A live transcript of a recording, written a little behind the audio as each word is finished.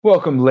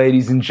Welcome,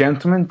 ladies and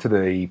gentlemen, to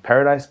the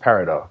Paradise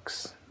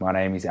Paradox. My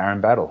name is Aaron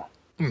Battle.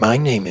 My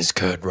name is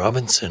Kurt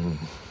Robinson.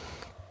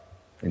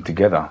 And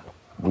together,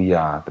 we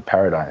are the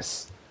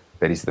paradise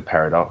that is the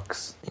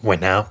paradox.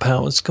 When our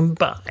powers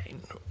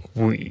combine,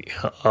 we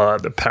are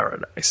the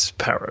Paradise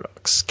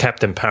Paradox.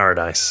 Captain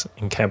Paradise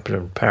and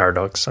Captain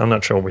Paradox. I'm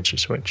not sure which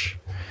is which.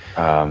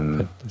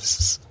 But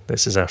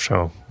this is our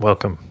show.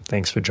 Welcome.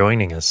 Thanks for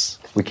joining us.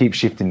 We keep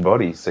shifting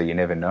bodies, so you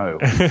never know.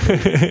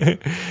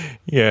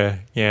 Yeah.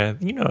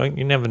 You know,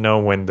 you never know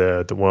when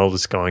the world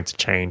is going to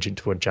change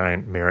into a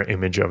giant mirror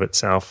image of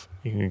itself.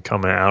 You can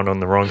come out on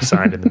the wrong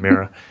side of the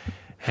mirror,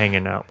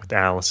 hanging out with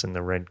Alice and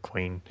the Red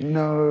Queen.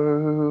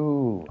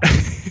 No.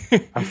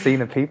 I've seen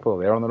the people.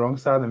 They're on the wrong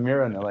side of the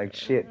mirror, and they're like,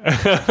 shit.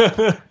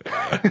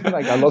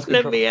 Like, I lost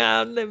control. Let me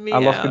out. I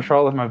lost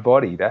control of my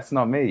body. That's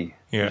not me.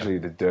 Yeah. Usually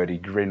the dirty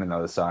grin on the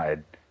other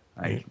side.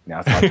 Like, now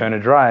it's my turn to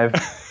drive.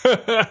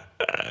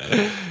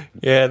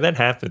 Yeah, that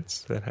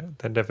happens.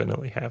 That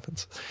definitely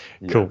happens.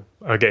 Yeah. Cool.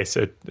 Okay,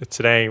 so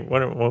today, what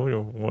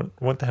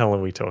the hell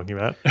are we talking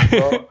about?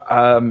 Well,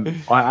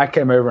 I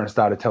came over and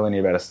started telling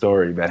you about a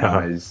story about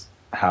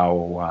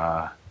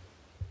how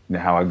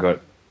I got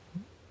a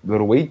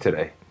little weed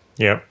today.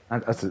 Yeah.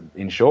 That's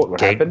in short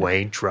what happened.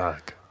 Gateway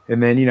drug.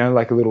 And then,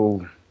 like a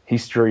little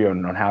history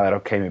on how that all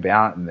came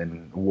about, and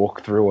then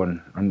walk through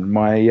on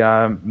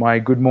my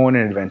good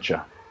morning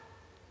adventure.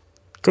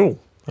 Cool.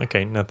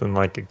 Okay, nothing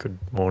like a good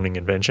morning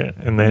adventure.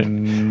 And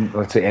then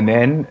let's see. And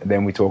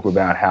then we talk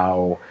about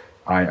how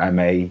I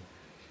may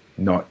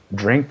not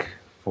drink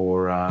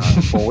for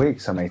 4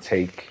 weeks. I may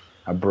take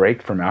a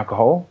break from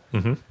alcohol,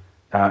 and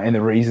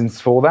the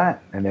reasons for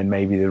that, and then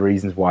maybe the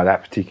reasons why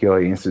that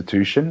particular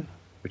institution,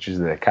 which is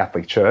the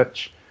Catholic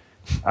Church,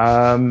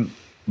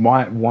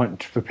 might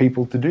want for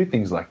people to do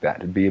things like that,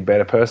 to be a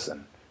better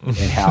person, and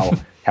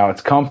how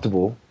it's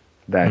comfortable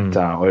that,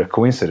 or a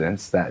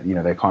coincidence that,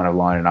 they're kind of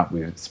lining up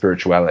with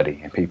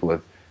spirituality, and people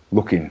are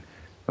looking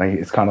like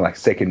it's kind of like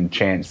second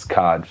chance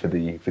card for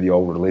the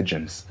old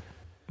religions.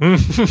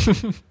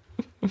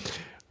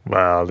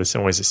 Wow, there's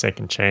always a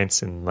second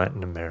chance in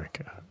Latin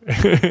America.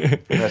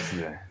 That's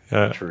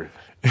the truth.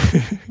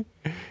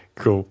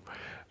 Cool.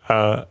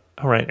 All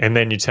right, and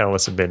then you tell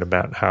us a bit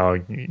about how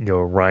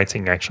your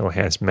writing actually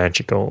has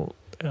magical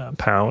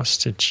powers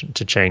to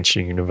change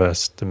the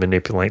universe, to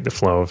manipulate the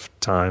flow of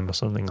time or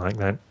something like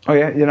that. Oh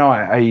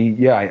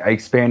yeah, I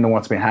expand on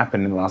what's been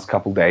happening in the last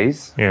couple of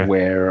days,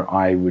 where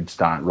I would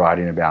start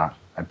writing about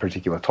a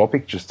particular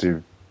topic just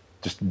to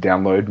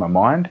download my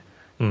mind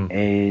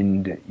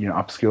and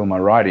upskill my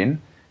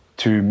writing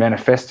to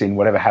manifest in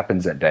whatever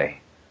happens that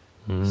day.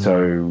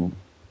 So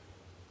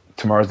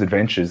tomorrow's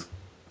adventure's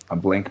a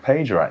blank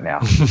page right now.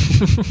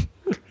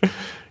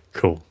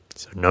 Cool.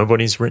 So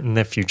nobody's written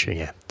their future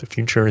yet. The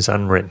future is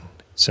unwritten,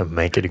 so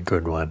make it a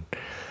good one.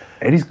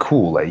 It is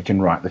cool that you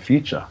can write the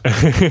future.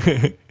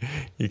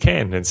 You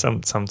can, and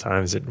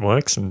sometimes it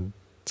works, and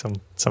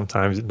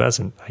sometimes it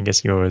doesn't. I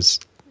guess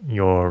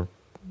your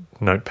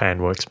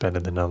notepad works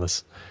better than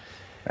others.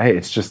 Hey,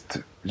 it's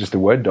just a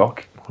Word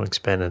doc. Works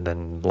better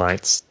than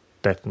Light's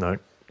Death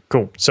Note.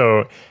 Cool.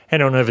 So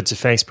head on over to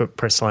Facebook,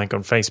 press like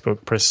on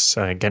Facebook, press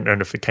get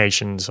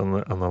notifications on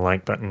the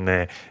like button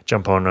there.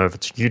 Jump on over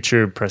to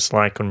YouTube, press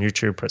like on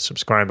YouTube, press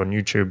subscribe on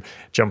YouTube.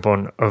 Jump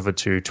on over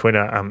to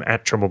Twitter. I'm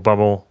at Trouble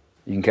Bubble.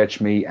 You can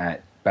catch me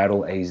at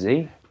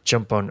BattleAZ.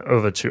 Jump on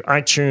over to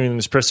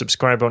iTunes, press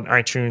subscribe on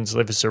iTunes,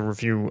 leave us a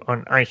review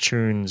on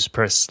iTunes,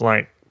 press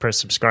like, press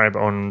subscribe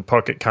on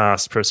Pocket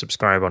Cast, press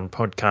subscribe on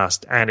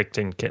Podcast Addict,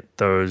 and get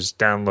those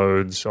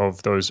downloads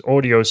of those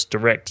audios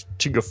direct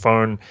to your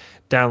phone,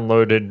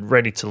 downloaded,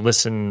 ready to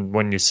listen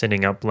when you're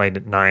sitting up late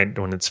at night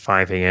when it's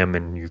 5 a.m.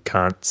 and you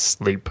can't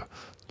sleep.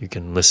 You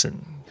can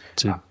listen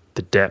to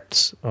the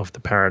depths of the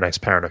Paradise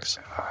Paradox.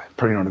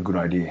 Probably not a good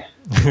idea.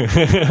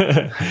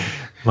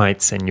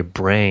 Might send your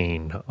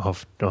brain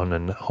off on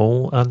a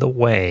whole other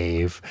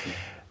wave.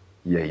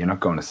 Yeah, you're not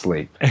going to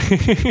sleep.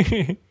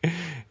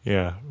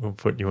 Yeah, we'll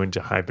put you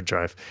into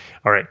hyperdrive.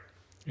 All right,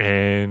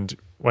 and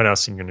what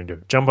else are you going to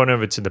do? Jump on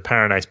over to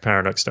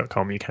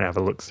theparadiseparadox.com. You can have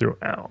a look through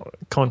our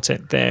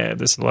content there.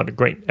 There's a lot of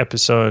great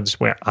episodes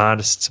where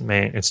artists,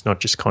 man, it's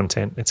not just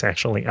content, it's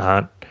actually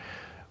art.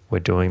 We're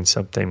doing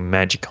something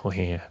magical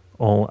here.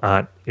 All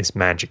art is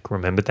magic.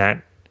 Remember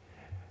that?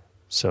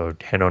 So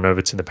head on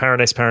over to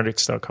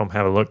theparadiseparadox.com,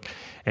 have a look,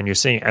 and you'll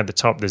see at the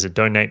top there's a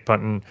donate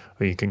button,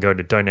 or you can go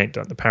to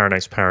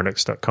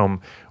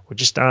donate.theparadiseparadox.com. We're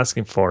just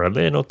asking for a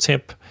little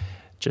tip,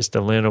 just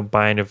a little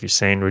bite of your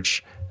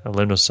sandwich, a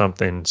little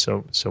something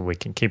so we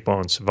can keep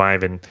on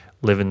surviving,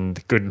 living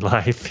the good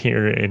life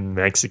here in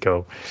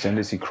Mexico. Send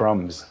us your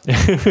crumbs.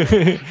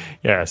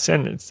 Yeah,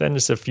 send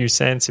us a few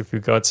cents if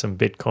you've got some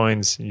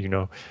Bitcoins.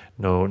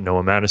 No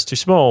amount is too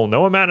small,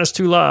 no amount is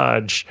too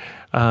large.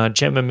 Jam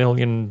 $1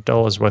 million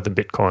worth of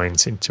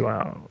Bitcoins into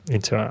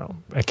our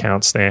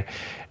accounts there.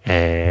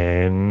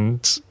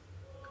 And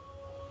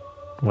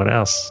what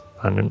else?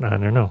 I don't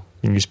know.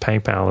 You can use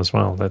PayPal as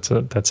well.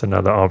 That's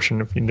another option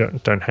if you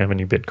don't have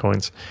any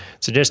Bitcoins.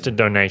 Suggested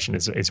donation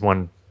is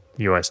 $1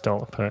 US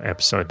dollar per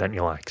episode that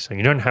you like. So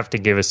you don't have to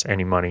give us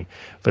any money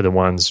for the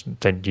ones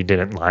that you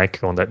didn't like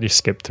or that you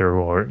skipped through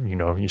or,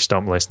 you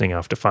stopped listening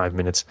after 5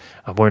 minutes.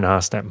 I won't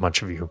ask that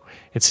much of you.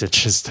 It's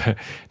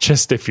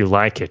just if you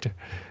like it,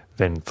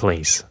 then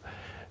please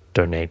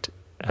donate.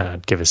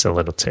 Give us a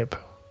little tip.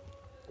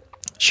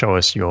 Show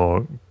us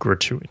your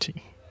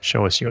gratuity.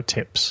 Show us your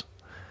tips.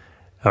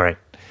 All right,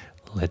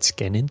 let's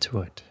get into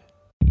it.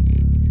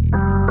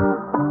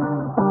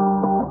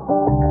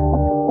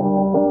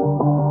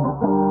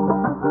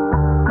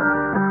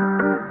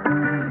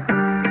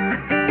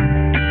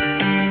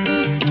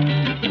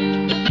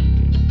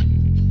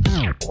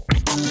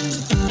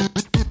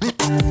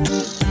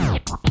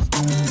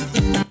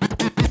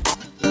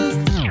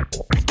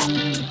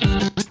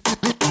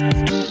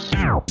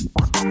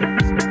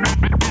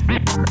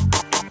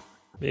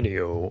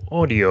 Video,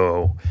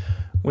 audio.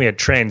 We are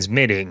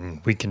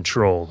transmitting. We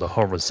control the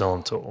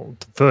horizontal,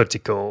 the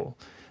vertical,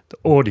 the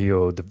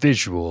audio, the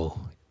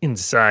visual,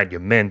 inside your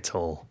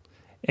mental,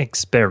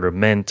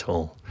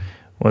 experimental.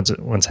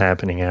 What's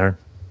happening, Aaron?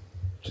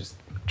 Just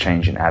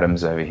changing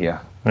atoms over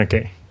here.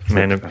 Okay.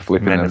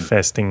 Flipping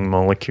Manifesting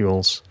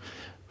molecules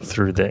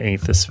through the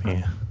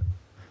aethosphere.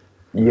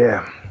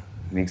 Yeah,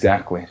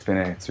 exactly. It's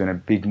been a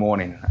big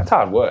morning. It's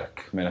hard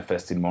work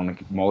manifesting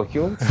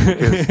molecules.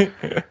 Because,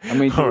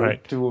 All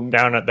right.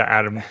 Down at the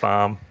atom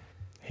farm,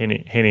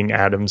 hitting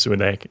atoms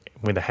with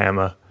a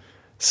hammer,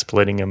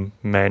 splitting them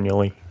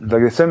manually.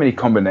 Like there's so many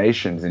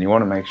combinations, and you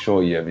want to make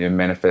sure you're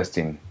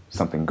manifesting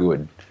something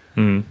good.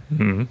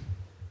 Mm-hmm.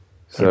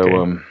 So,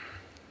 Okay.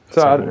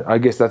 So I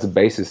guess that's a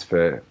basis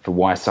for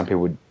why some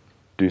people would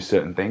do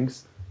certain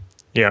things.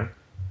 Yeah.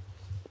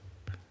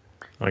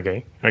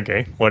 Okay.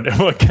 What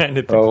kind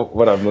of thing? Well,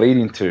 what I'm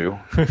leading to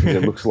is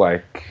it looks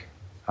like,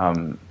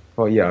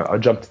 I'll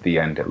jump to the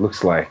end. It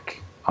looks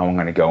like I'm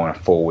going to go on a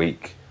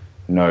 4-week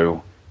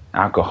no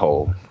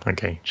alcohol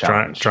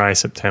challenge. Dry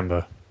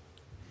September.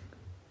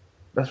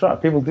 That's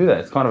right. People do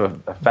that. It's kind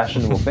of a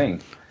fashionable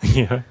thing.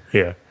 Yeah.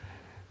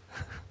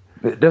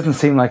 It doesn't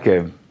seem like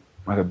a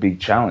big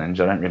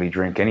challenge. I don't really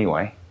drink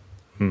anyway.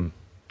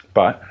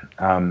 But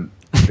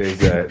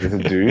there's a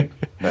dude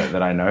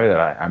that I know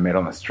that I met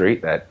on the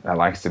street that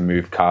likes to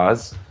move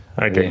cars.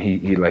 Okay.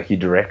 And he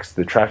directs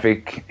the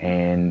traffic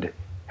and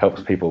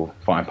helps people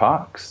find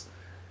parks.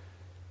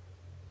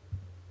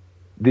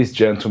 This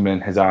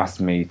gentleman has asked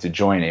me to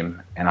join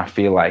him, and I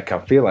feel like I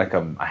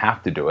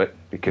have to do it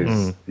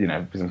because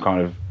because I'm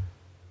kind of.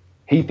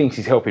 He thinks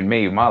he's helping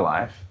me with my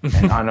life,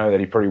 and I know that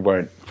he probably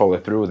won't follow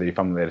through with it if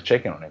I'm there to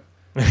check in on him.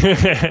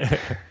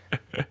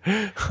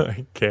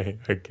 Okay.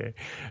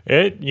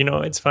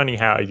 It's funny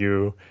how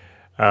you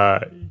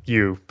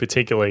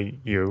particularly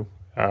you,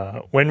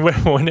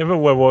 whenever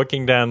we're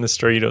walking down the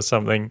street or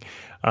something,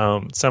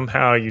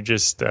 somehow you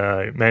just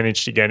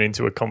manage to get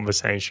into a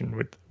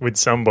conversation with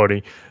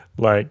somebody.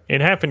 Like,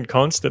 it happened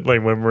constantly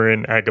when we're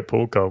in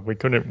Acapulco. We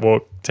couldn't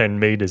walk 10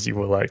 meters. You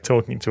were like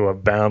talking to a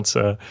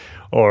bouncer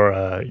or,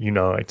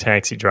 a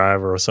taxi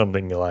driver or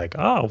something. You're like,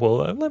 oh, well,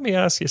 let me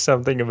ask you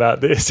something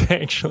about this,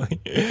 actually.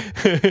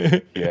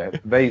 Yeah,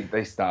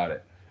 they start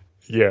it.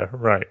 Yeah,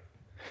 right.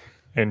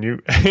 And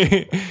you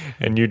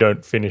and you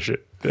don't finish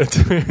it.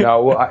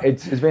 No, well,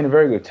 it's been a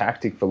very good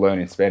tactic for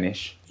learning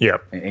Spanish.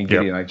 Yep. And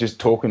getting, like, just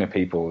talking to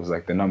people is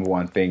like the number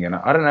one thing. And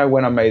I don't know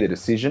when I made the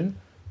decision,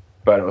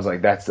 but it was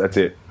like, that's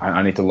it.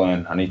 I need to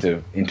learn. I need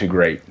to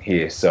integrate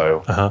here.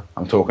 So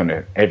I'm talking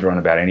to everyone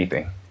about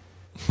anything.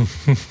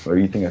 Or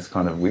you think that's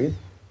kind of weird?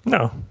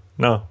 No.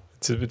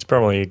 It's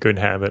probably a good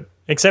habit,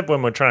 except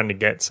when we're trying to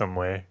get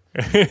somewhere.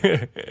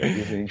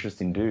 He's an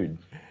interesting dude.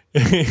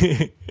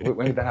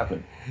 When did that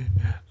happen?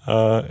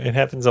 It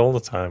happens all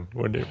the time.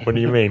 What do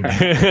you mean?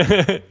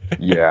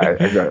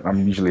 Yeah,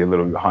 I'm usually a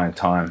little behind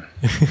time.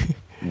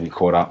 You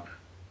caught up.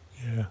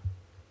 Yeah.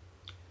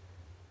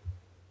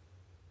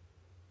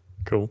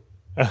 Cool.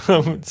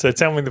 So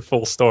tell me the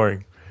full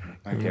story.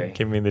 Okay.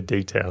 Give me the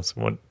details.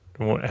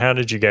 How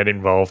did you get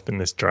involved in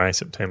this Dry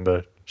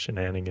September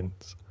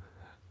shenanigans?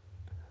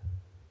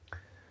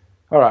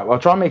 All right. Well, I'll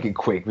try and make it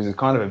quick because it's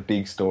kind of a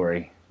big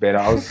story. But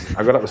I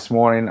got up this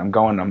morning.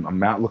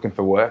 I'm out looking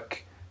for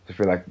work to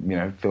feel like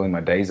filling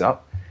my days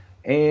up,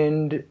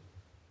 and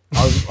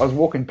I was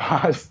walking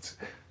past.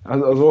 I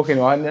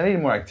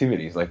needed more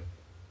activities, like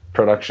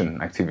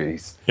production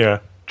activities. Yeah.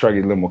 Try to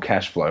get a little more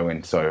cash flow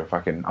in. So if I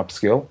can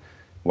upskill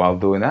while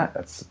doing that,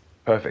 that's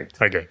perfect.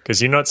 Okay,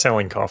 because you're not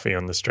selling coffee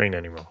on the street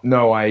anymore.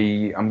 No,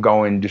 I'm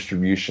going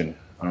distribution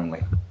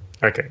only.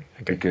 Okay.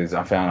 Because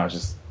I found I was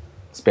just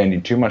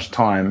spending too much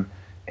time,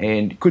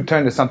 and it could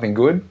turn to something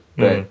good,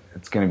 but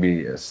it's going to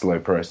be a slow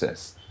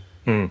process.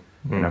 Kind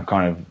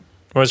of.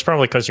 Well, it's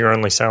probably because you're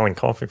only selling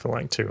coffee for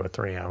like 2 or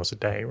 3 hours a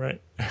day,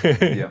 right?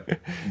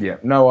 Yeah.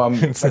 No.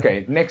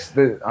 Okay. Next,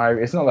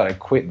 it's not that I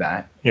quit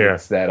that. Yeah.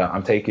 It's that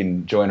I'm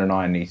taking Joanna and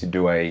I need to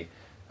do a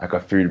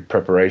food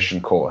preparation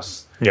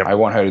course. Yep. I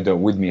want her to do it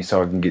with me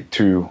so I can get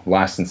 2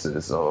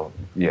 licenses or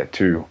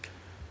 2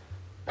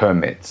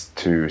 permits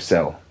to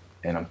sell.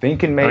 And I'm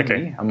thinking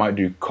maybe I might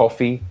do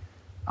coffee,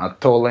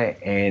 atole,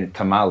 and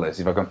tamales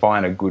if I can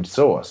find a good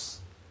source.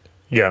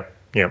 Yeah.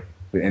 Yeah.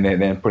 And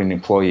then putting an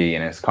employee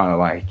in, it's kind of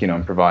like,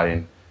 I'm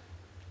providing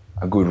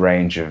a good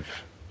range of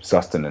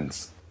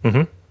sustenance.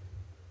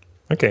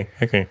 Okay.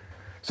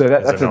 So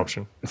that's an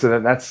option. So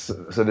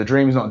the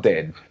dream's not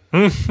dead.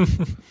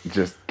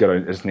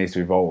 Just needs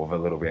to evolve a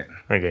little bit.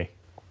 Okay.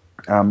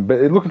 But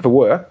looking for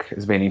work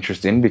has been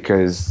interesting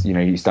because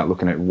you start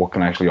looking at what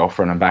can I actually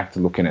offer, and I'm back to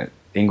looking at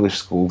English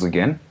schools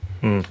again.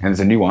 And there's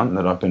a new one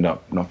that opened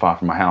up not far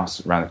from my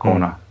house, around the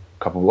corner,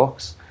 a couple of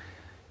blocks.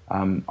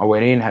 I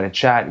went in, had a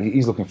chat.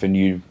 He's looking for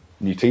new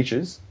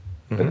teachers,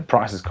 but the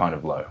price is kind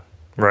of low.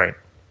 Right.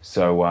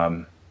 So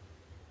I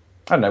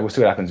don't know. We'll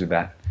see what happens with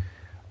that.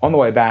 On the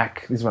way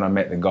back, this is when I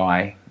met the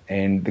guy,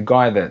 and the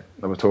guy that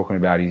we're talking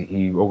about,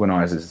 he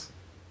organises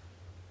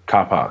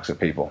car parks for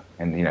people,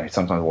 and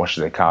sometimes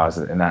washes their cars,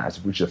 and that,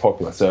 which is a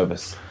popular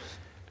service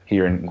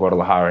here in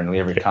Guadalajara. And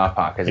every car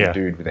park has a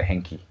dude with a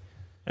hanky.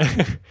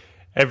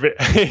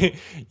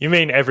 You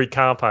mean every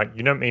car park?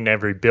 You don't mean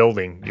every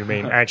building. You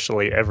mean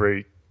actually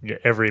every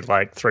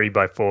like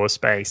 3x4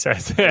 space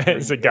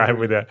has a guy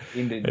with a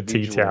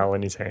tea towel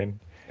in his hand.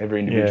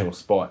 Every individual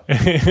spot.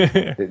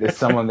 There's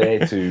someone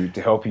there to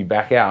help you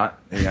back out,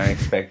 and you don't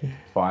expect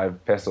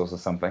 5 pesos or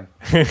something.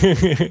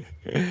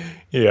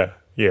 Yeah.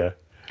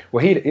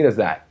 Well, he does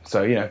that.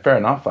 So, fair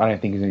enough. I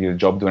don't think he's going to get a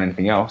job doing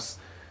anything else.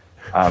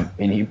 And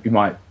he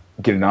might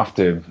get enough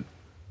to...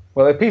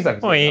 Well, it appears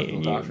like...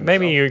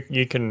 Maybe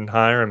you can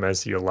hire him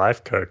as your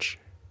life coach.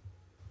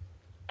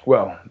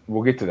 Well,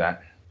 we'll get to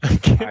that.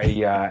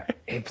 Okay.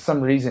 For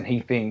some reason, he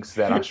thinks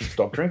that I should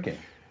stop drinking.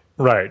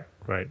 Right.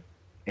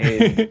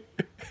 And,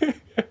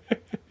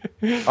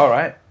 all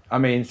right. I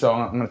mean, so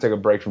I'm going to take a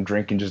break from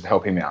drinking just to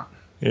help him out.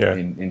 Yeah.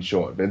 In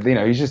short, but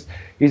he's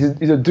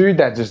a dude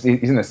that he's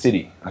in the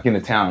city, like in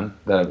the town,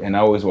 and I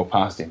always walk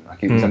past him.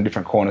 Like he's on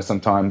different corners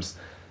sometimes,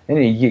 and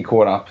then you get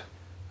caught up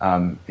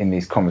in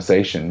these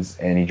conversations,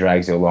 and he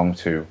drags you along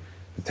to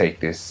take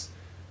this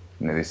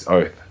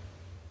oath.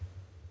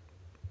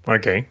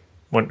 Okay.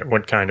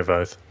 What kind of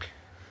oath?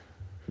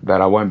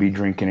 That I won't be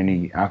drinking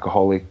any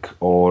alcoholic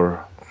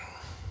or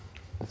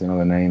what's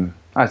another name?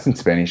 It's in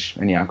Spanish.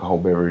 Any alcohol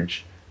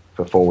beverage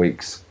for 4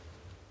 weeks.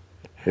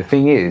 The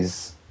thing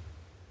is,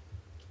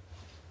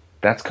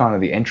 that's kind of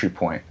the entry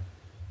point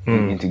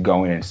into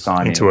going and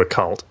signing into a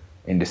cult,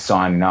 into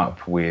signing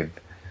up with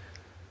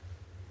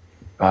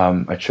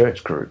a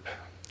church group,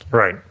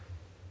 right?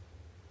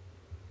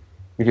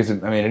 Because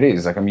it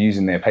is like I'm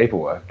using their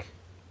paperwork.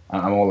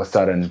 I'm all of a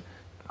sudden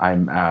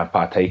I'm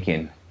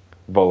partaking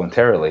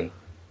voluntarily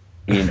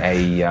in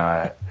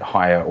a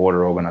higher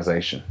order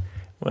organization.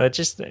 Well,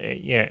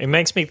 it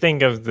makes me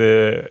think of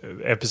the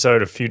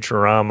episode of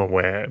Futurama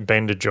where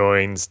Bender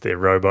joins the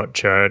robot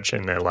church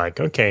and they're like,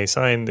 okay,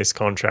 sign this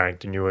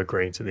contract and you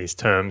agree to these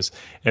terms.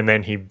 And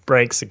then he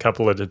breaks a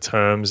couple of the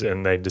terms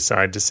and they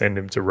decide to send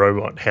him to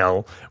Robot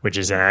Hell, which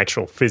is an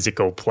actual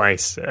physical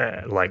place,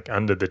 like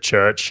under the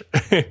church.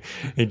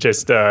 He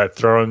just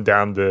throw him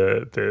down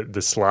the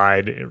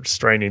slide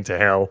straight into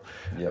hell.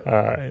 Yep.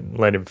 And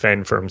let him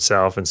fend for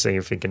himself and see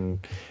if he can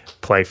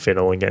play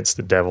fiddle against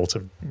the devil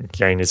to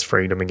gain his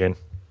freedom again.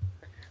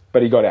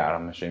 But he got out,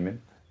 I'm assuming.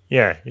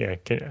 Yeah.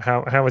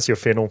 How is your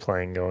fiddle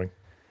playing going?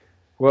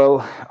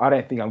 Well, I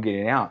don't think I'm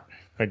getting out.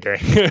 Okay.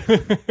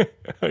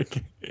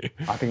 Okay.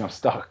 I think I'm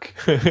stuck.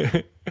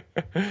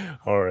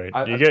 All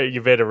right.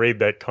 You better read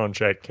that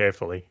contract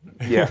carefully.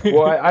 Yeah.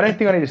 Well, I don't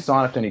think I need to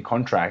sign up to any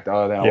contract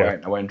other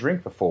than I won't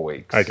drink for 4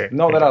 weeks. Okay.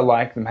 Not that I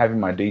like them having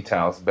my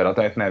details, but I don't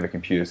think they have a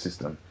computer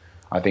system.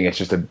 I think it's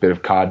just a bit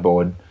of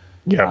cardboard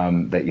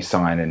that you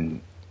sign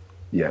and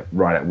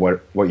write out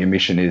what your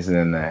mission is,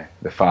 and then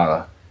the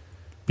father,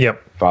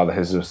 Father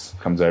Jesus,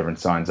 comes over and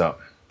signs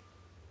up.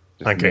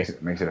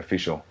 Just makes it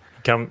official.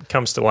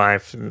 Comes to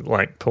life,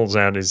 like pulls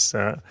out his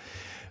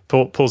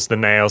pulls the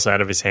nails out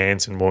of his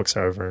hands and walks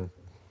over and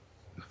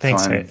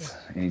thanks,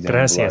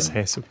 gracias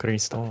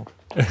Jesucristo.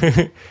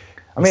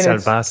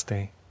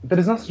 Salvaste. But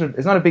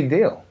it's not a big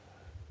deal.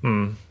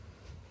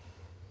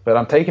 But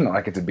I'm taking it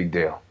like it's a big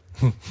deal.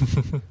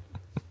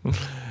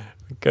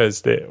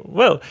 Because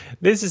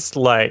this is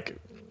what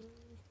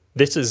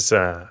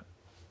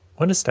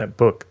is that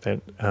book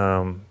that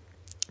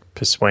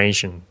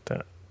Persuasion,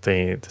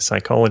 the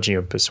psychology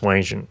of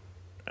persuasion,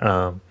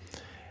 and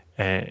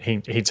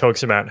he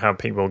talks about how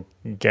people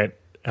get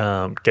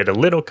a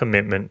little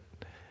commitment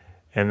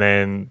and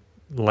then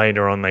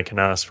later on they can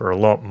ask for a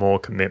lot more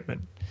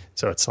commitment.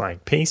 So it's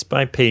like piece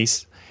by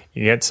piece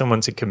you get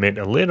someone to commit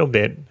a little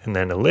bit and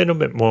then a little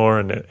bit more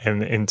and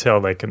until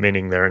they're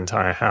committing their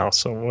entire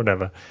house or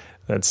whatever.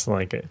 That's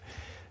like a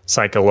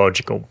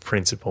psychological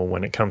principle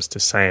when it comes to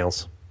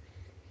sales.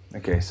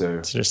 Okay, so...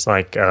 It's just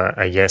like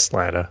a yes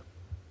ladder.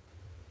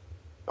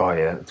 Oh,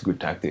 yeah, that's a good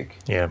tactic.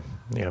 Yeah.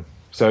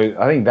 So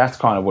I think that's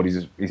kind of what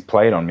he's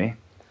played on me.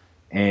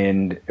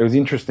 And it was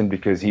interesting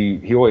because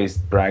he always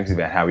brags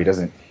about how he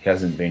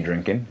hasn't been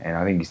drinking, and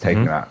I think he's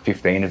taken about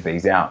 15 of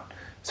these out.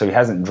 So he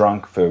hasn't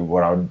drunk for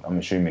what I'm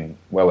assuming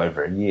well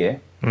over a year.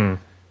 Don't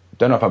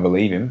know if I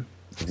believe him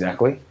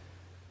exactly.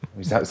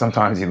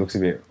 Sometimes he looks a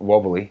bit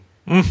wobbly.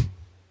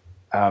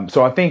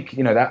 So I think,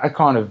 that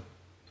kind of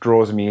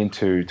draws me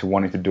into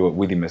wanting to do it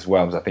with him as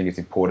well, because I think it's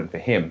important for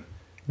him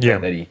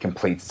that he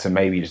completes. So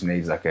maybe he just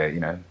needs like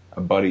a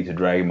buddy to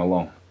drag him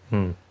along.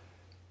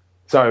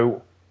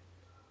 So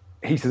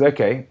he says,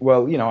 okay,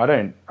 well, I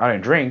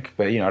don't drink,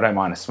 but I don't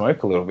mind a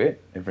smoke a little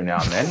bit every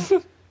now and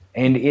then.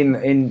 and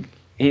then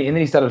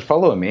he started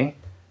following me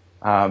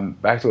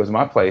back towards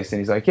my place, and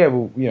he's like, yeah,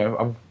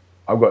 well,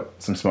 I've got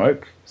some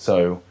smoke,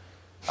 so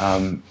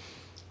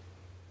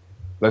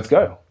let's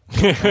go.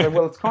 I said,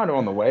 well, it's kind of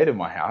on the way to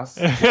my house.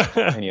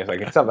 And he was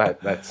like, it's up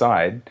that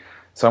side.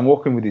 So I'm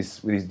walking with this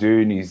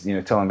dude, and he's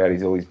telling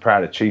about all his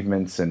proud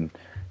achievements and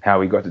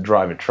how he got to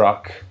drive a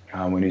truck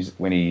when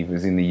he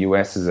was in the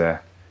US as a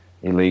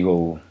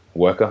illegal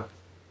worker.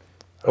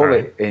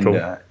 Cool.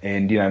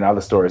 And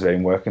other stories about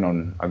him working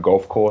on a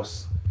golf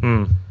course.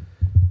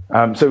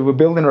 So we're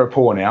building a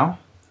rapport now,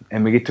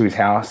 and we get to his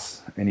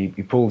house, and he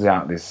pulls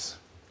out this.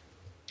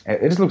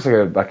 It just looks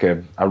like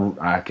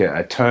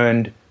a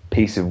turned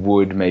piece of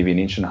wood, maybe 1.5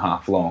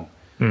 inches long.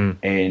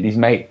 And his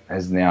mate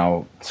has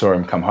now saw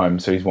him come home,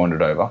 so he's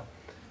wandered over,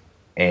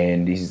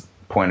 and he's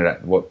pointed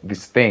at what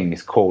this thing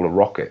is called a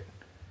rocket,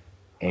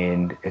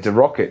 and it's a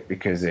rocket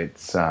because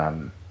it's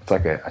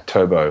like a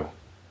turbo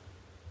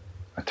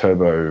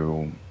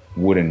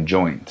wooden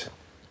joint.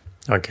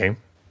 Okay.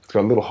 It's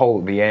got a little hole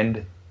at the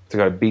end. It's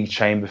got a big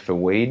chamber for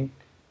weed,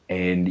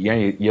 and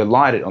you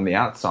light it on the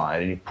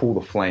outside, and you pull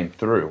the flame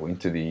through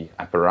into the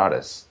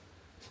apparatus.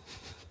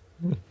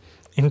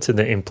 Into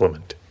the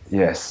implement.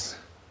 Yes.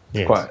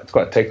 It's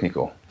quite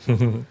technical.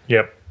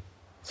 Yep.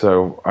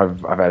 So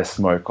I've had a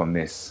smoke on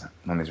this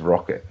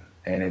rocket,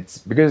 and it's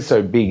because it's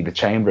so big, the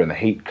chamber and the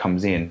heat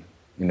comes in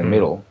the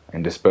middle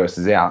and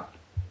disperses out.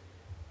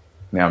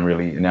 Now I'm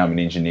an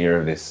engineer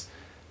of this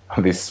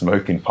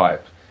smoking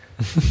pipe.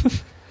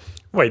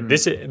 Wait,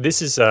 this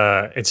is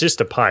it's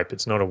just a pipe.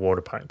 It's not a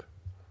water pipe.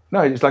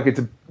 No, it's like it's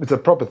a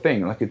proper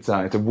thing. Like it's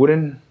a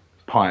wooden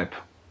pipe.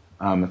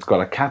 It's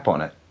got a cap on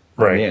it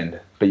on the end,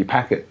 but you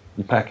pack it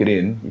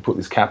in. You put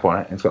this cap on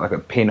it, and it's got like a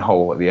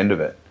pinhole at the end of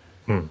it.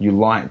 You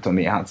light on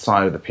the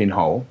outside of the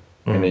pinhole,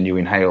 and then you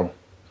inhale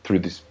through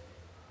this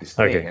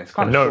thing. Okay. It's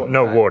kind of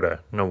no water.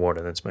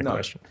 That's my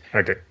question.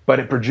 Okay. But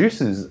it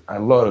produces a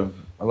lot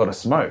of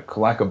smoke,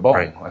 like a bong.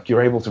 Right. Like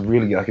you're able to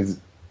really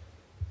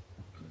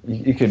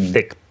you can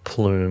thick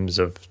plumes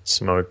of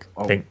smoke.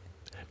 Think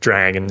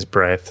Dragon's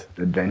Breath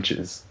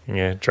adventures.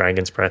 Yeah,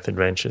 Dragon's Breath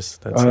Adventures.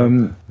 That's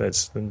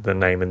the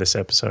name of this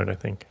episode, I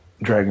think.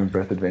 Dragon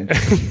Breath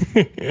Adventures.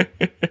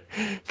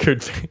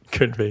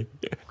 Could be.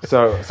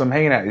 So I'm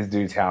hanging out at this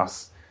dude's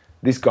house.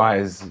 This guy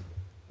is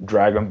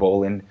Dragon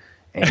Balling,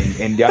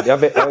 and the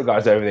other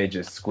guy's over there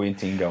just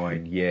squinting,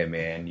 going, "Yeah,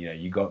 man,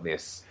 you got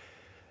this."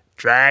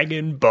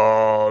 Dragon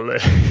Ball.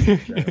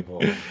 Dragon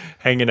Ball.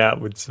 Hanging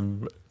out with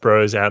some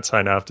bros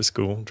outside after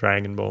school,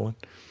 Dragon Balling.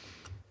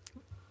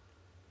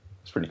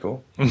 It's pretty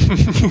cool.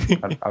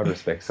 I would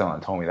respect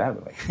someone told me that,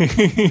 but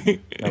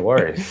like, no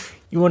worries.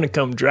 You want to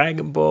come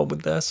Dragon Ball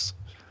with us?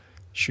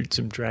 Shoot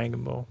some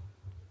Dragon Ball.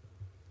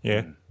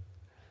 Yeah.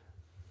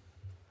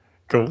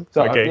 Cool.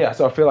 So okay.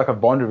 So I feel like I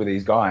bonded with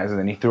these guys, and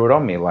then he threw it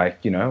on me,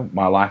 like,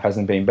 my life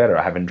hasn't been better.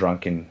 I haven't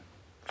drunk in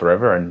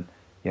forever, and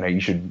you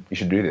should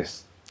do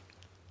this.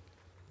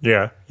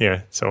 Yeah.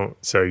 So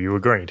you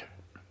agreed.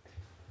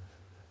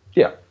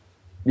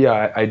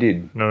 Yeah, I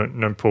did.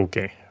 No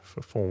pulque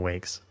for 4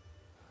 weeks.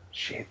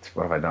 Shit,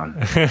 what have I done?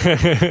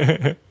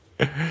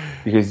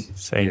 Because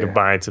say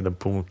goodbye to the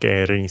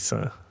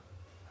pulquerisa.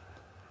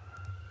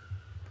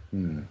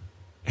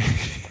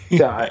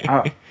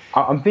 So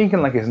I'm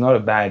thinking like it's not a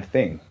bad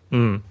thing.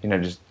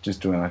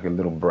 Just doing like a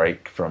little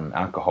break from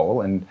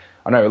alcohol, and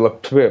I know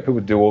people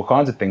do all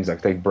kinds of things,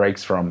 like take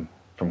breaks from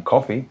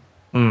coffee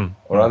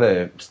or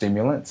other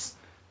stimulants.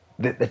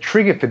 The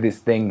trigger for this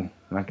thing,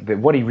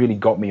 what he really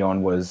got me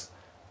on was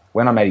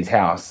when I'm at his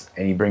house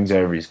and he brings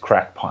over his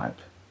crack pipe,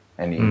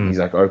 and he's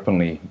like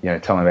openly,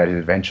 telling about his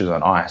adventures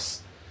on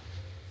ice.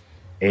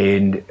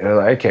 And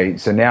like, okay,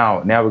 so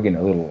now we're getting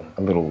a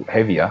little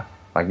heavier.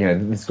 Like,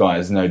 this guy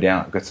has no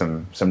doubt got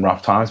some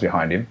rough times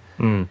behind him.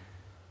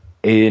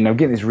 And I'm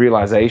getting this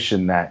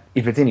realization that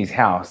if it's in his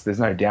house, there's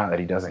no doubt that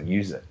he doesn't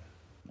use it.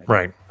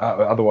 Right.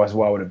 Otherwise,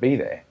 why would it be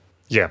there?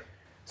 Yeah.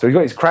 So he's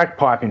got his crack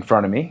pipe in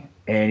front of me,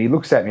 and he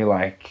looks at me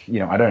like,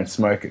 I don't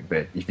smoke it,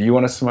 but if you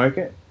want to smoke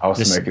it, I'll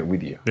smoke it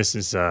with you. This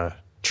is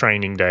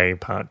Training Day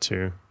Part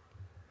 2.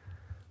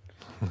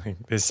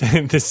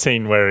 This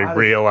scene where he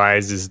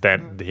realizes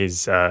that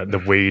his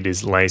the weed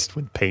is laced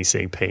with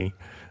PCP.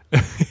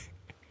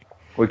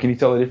 Well, can you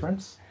tell the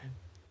difference?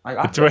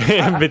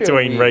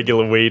 Between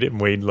regular weed and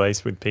weed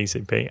laced with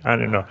PCP. I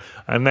don't know.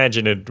 I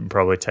imagine it would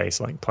probably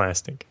taste like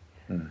plastic.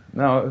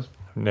 No, it was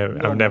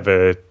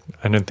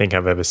I don't think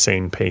I've ever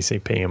seen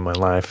PCP in my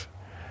life.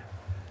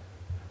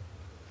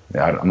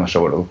 Yeah, I'm not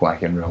sure what it looked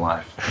like in real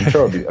life. I'm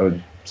sure it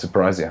would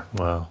surprise you.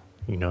 Well,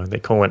 they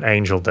call it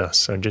angel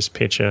dust, so just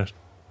picture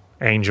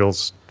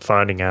angels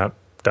fighting out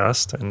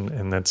dust,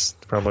 and that's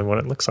probably what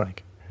it looks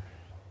like.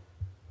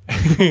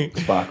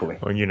 Sparkly.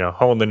 Or,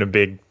 holding a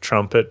big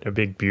trumpet, a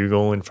big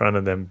bugle in front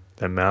of them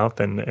their mouth,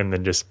 and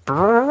then just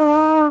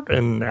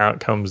and out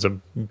comes a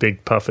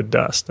big puff of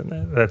dust,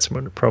 and that's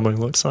what it probably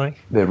looks like.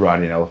 They're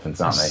riding elephants,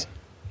 aren't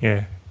they?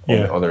 Yeah.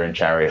 Or they're in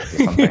chariots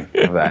or something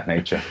of that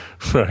nature.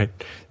 Right.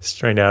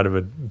 Straight out of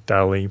a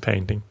Dali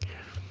painting.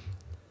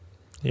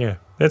 Yeah.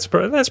 That's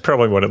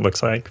probably what it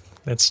looks like.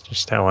 That's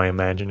just how I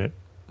imagine it.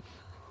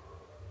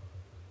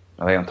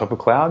 Are they on top of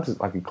clouds?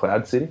 Like a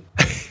cloud city?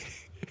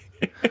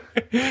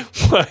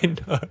 Why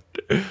not?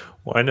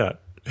 Why not?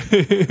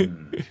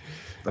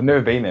 I've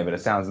never been there, but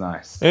it sounds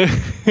nice.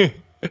 Yep.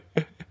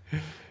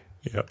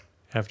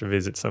 Have to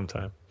visit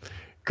sometime.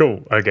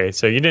 Cool. Okay.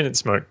 So you didn't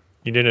smoke.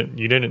 You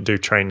didn't do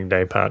training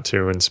day part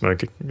 2 and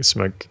smoke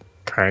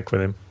crack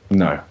with him.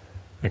 No.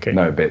 Okay.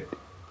 No, but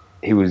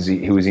he was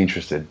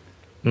interested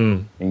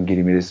in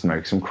getting me to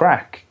smoke some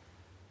crack.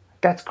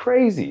 That's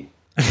crazy.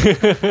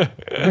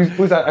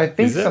 Because I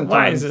think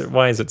sometimes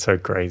why is it so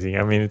crazy?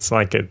 I mean, it's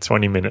like a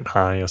 20-minute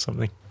high or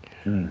something.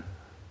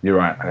 You're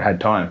right. I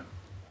had time.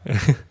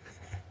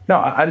 No,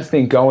 I just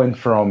think going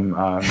from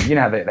you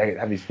know how they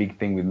have this big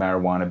thing with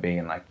marijuana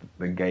being like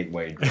the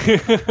gateway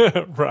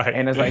drug. Right.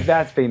 And it's like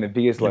that's been the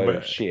biggest load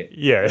of shit.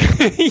 Yeah.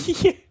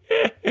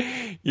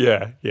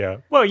 Yeah.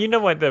 Well, you know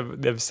what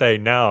they've say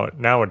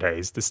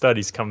nowadays, the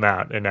studies come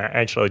out and it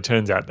actually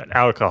turns out that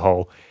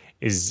alcohol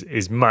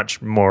is much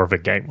more of a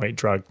gateway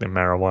drug than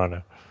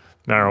marijuana.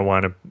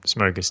 Marijuana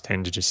smokers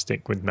tend to just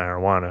stick with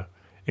marijuana.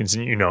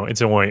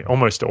 It's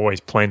almost always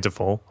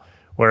plentiful.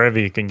 Wherever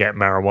you can get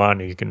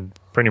marijuana, you can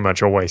pretty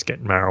much always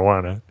get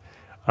marijuana.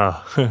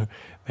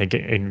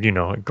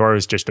 It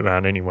grows just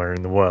about anywhere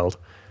in the world.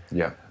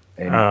 Yeah,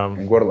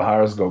 and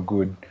Guadalajara's got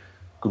good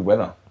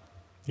weather.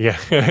 Yeah,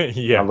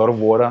 yeah. A lot of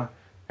water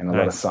and a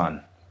lot of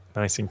sun.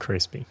 Nice and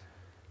crispy.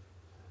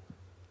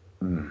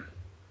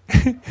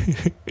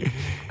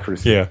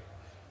 Crispy. Yeah.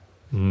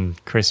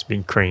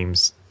 Crispy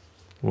creams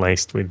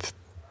laced with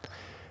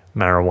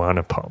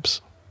marijuana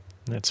pops.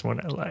 That's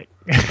what I like.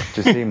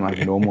 Just seemed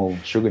like normal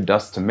sugar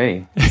dust to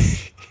me.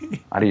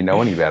 I didn't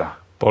know any better.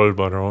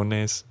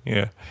 Polvorones.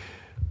 Yeah.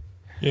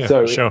 Yeah,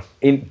 so sure.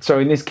 In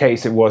this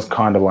case, it was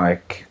kind of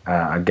like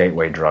a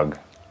gateway drug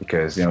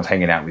because I was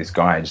hanging out with this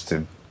guy just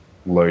to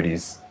load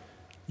his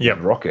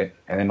rocket,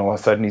 and then all of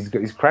a sudden he's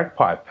got his crack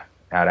pipe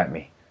out at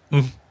me.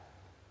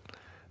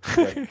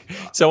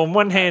 So on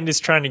one hand, he's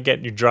trying to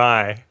get you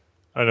dry,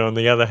 and on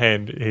the other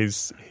hand,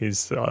 he's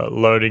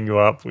loading you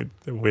up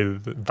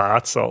with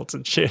bath salts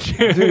and shit.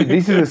 Dude,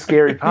 this is a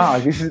scary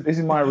part. This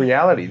is my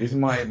reality. This is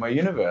my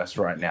universe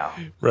right now.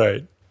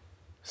 Right.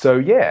 So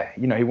yeah,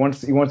 he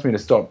wants me to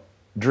stop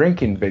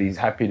drinking, but he's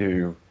happy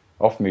to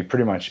offer me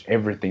pretty much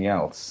everything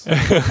else.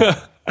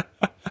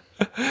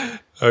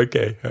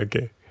 Okay. So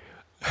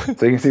you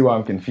can see why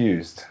I'm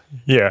confused.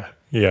 Yeah.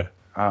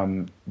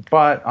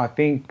 But I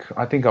think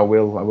I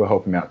will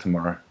help him out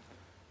tomorrow,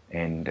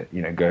 and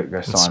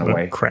go sign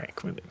away.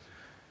 Crack with him.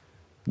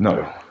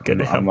 No,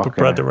 Gonna help a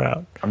brother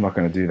out. I'm not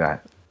going to do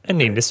that. I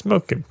need a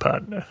smoking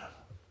partner.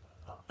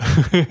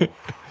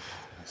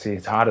 See,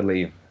 it's hard to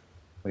leave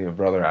a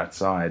brother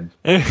outside.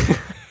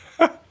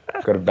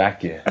 Got to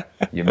back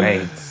your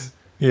mates.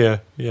 Yeah.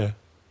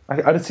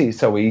 I just see it's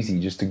so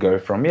easy just to go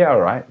from, all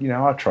right,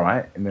 I'll try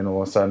it. And then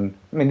all of a sudden,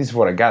 this is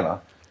what I gather.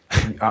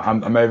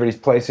 I'm over at his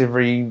place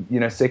every,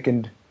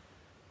 second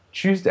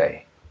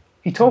Tuesday.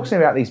 He talks to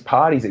me about these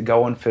parties that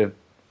go on for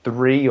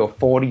 3 or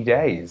 40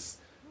 days.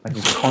 Like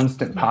this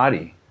constant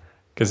party.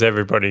 Because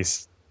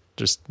everybody's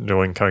just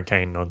doing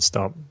cocaine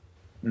nonstop.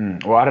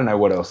 Well, I don't know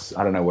what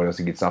else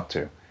he gets up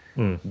to.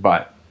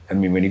 But,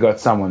 when you got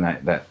someone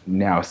that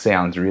now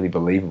sounds really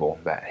believable,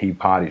 that he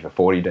partied for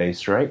 40 days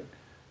straight,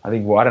 I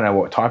think, I don't know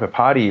what type of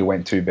party you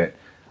went to, but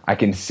I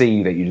can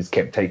see that you just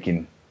kept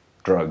taking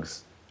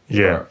drugs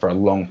for a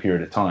long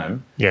period of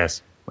time.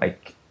 Yes.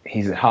 Like,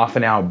 he's a half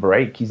an hour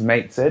break, his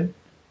mate said,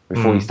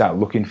 before you start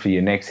looking for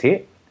your next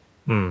hit.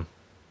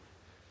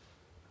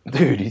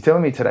 Dude, you're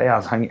telling me today I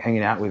was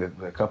hanging out with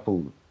a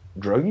couple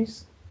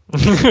druggies?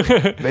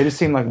 They just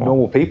seem like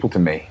normal people to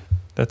me.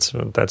 That's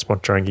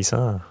what druggies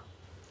are.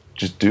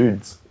 Just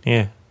dudes.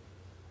 Yeah.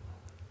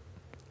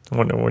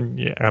 What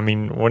have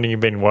you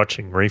been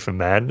watching? Reefer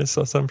Madness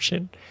or some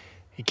shit?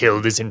 He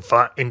killed his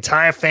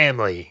entire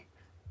family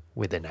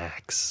with an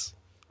axe.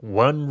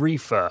 One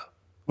reefer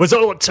was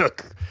all it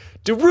took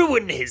to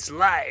ruin his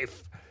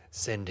life.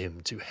 Send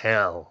him to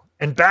hell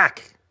and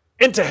back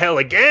into hell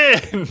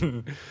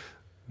again.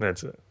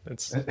 That's it.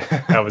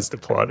 That was the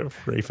plot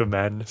of Reefer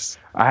Madness.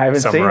 I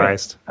haven't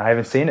summarized. Seen it. I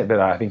haven't seen it, but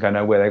I think I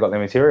know where they got their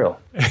material.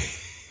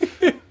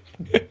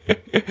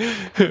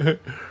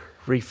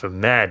 Reefer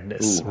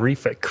Madness. Ooh.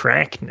 Reefer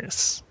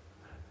Crackness.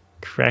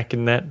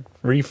 Cracking that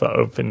reefer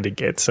open to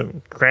get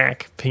some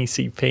crack,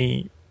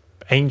 PCP,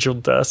 angel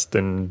dust,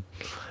 and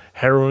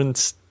heroin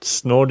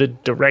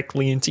snorted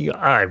directly into your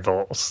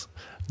eyeballs.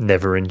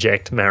 Never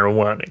inject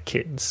marijuana,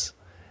 kids.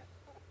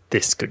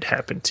 This could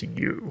happen to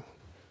you.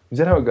 Is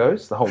that how it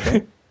goes? The whole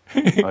thing?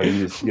 Oh,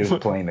 you're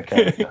just playing the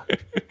character.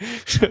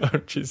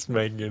 I'm just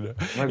making it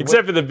up.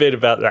 Except for the bit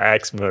about the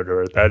axe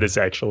murderer.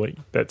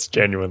 That's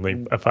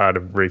genuinely a part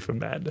of Reefer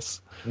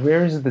Madness.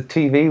 Where is the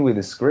TV with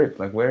the script?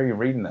 Like, where are you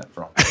reading that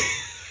from?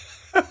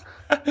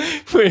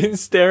 When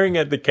staring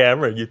at the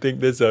camera, you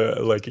think there's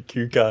a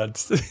cue card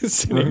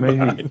sitting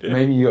behind it.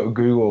 Maybe you got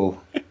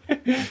Google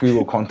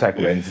contact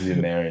lenses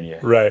in there, and you're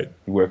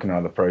working on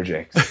other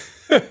projects.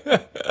 Yeah,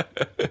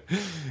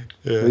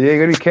 you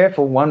got to be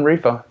careful. One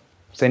reefer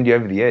send you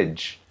over the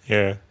edge.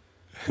 Yeah.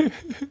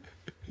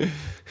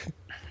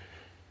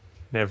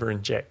 Never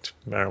inject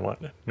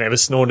marijuana. Never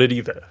snort it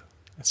either.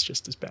 That's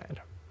just as bad.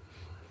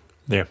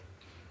 Yeah.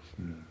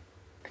 Can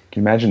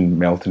you imagine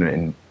melting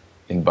it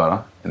in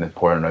butter and then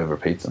pouring it over a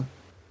pizza?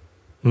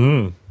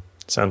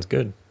 Sounds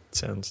good.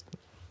 Sounds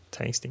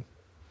tasty.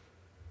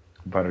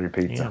 Buttery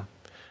pizza.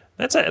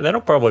 Yeah. That'll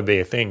probably be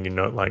a thing,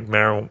 like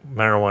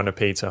marijuana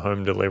pizza,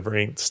 home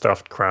delivery,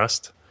 stuffed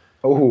crust.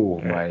 Oh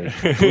my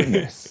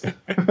goodness!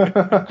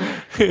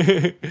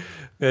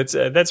 That's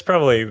a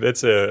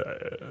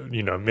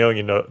 $1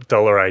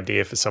 million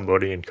idea for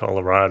somebody in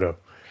Colorado.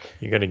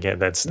 You're going to get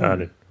that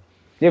started.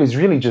 Yeah, it was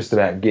really just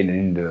about getting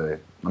into.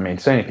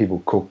 So many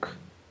people cook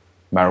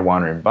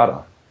marijuana in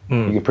butter.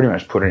 You could pretty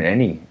much put it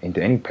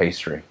into any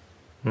pastry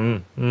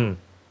or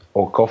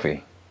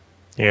coffee.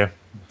 Yeah.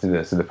 To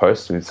the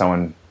post with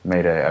someone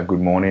made a good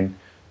morning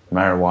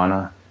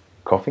marijuana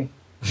coffee.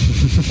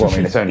 Well,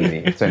 it's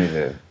only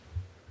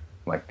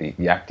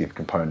the active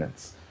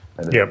components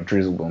that are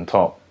drizzled on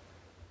top.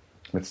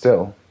 But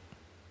still,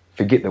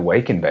 forget the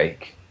wake and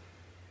bake.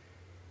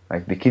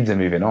 Like, the kids are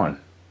moving on.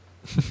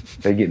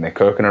 They're getting their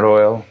coconut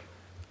oil.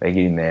 They're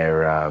getting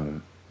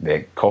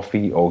their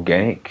coffee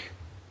organic.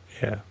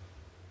 Yeah.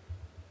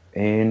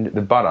 And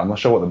the butter. I'm not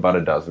sure what the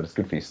butter does, but it's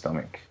good for your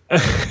stomach.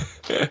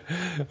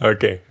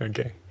 Okay.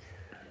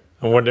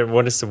 And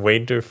what does the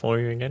weed do for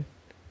you again?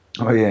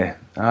 Oh, yeah.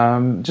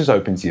 Just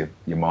opens your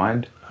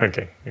mind.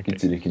 Okay.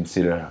 Gets you to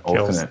consider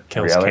alternate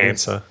kills realities.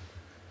 Cancer.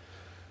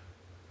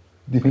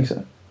 Do you think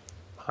so?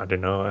 I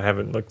don't know. I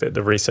haven't looked at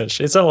the research.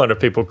 There's a lot of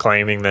people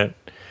claiming that,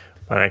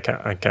 but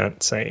I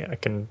can't say I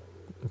can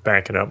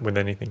back it up with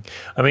anything.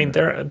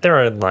 There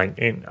are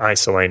in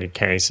isolated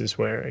cases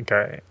where a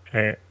guy.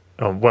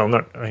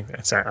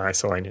 It's not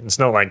isolated. It's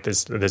not like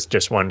there's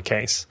just one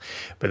case,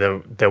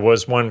 but there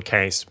was one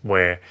case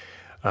where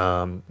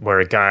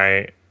a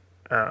guy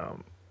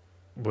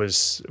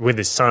was with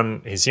his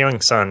son, his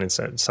young son. His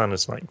son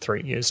is like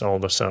 3 years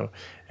old or so,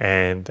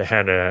 and they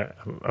had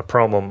a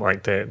problem.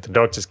 Like the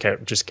doctors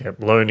kept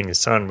loading his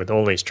son with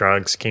all these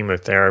drugs,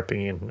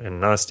 chemotherapy, and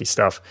nasty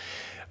stuff.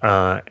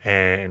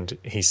 And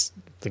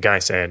the guy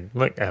said,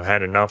 "Look, I've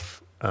had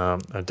enough.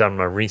 I've done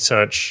my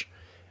research."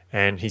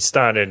 And he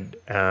started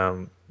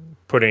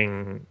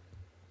putting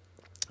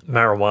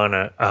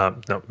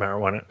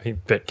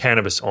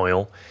cannabis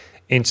oil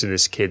into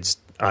this kid's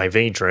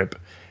IV drip,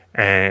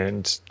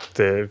 and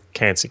the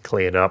cancer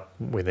cleared up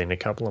within a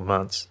couple of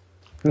months.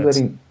 Who let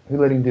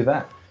him do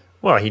that?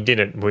 Well, he did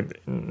it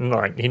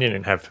he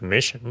didn't have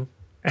permission.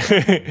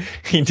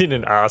 He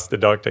didn't ask the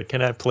doctor,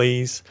 "Can I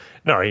please?"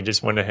 No, he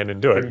just went ahead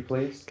and do it.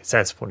 Please? Because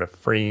that's what a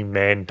free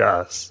man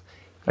does.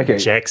 Okay.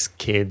 Injects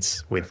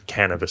kids with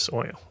cannabis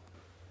oil.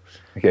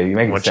 Okay, you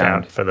make it Watch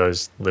sound... out for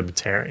those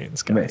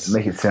libertarians, guys.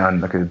 Make it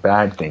sound like a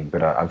bad thing,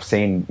 but I've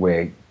seen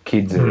where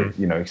kids are,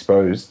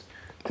 exposed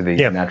to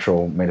these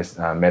natural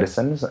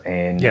medicines,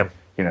 and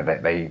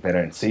they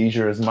don't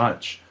seizure as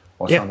much,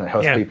 or something that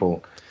helps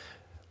people.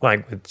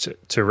 Like with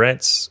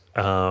Tourette's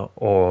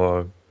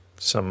or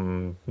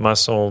some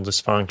muscle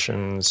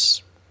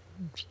dysfunctions.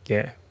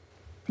 Yeah.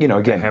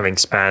 Again, having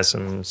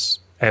spasms,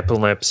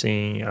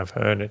 epilepsy. I've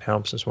heard it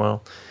helps as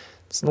well.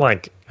 It's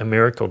like a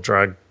miracle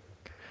drug.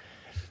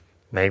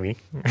 Maybe.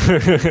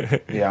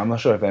 Yeah, I'm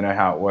not sure if they know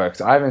how it works.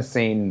 I haven't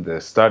seen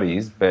the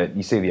studies, but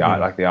you see the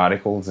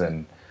articles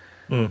and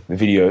the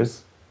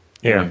videos.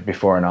 Yeah.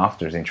 Before and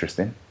after is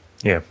interesting.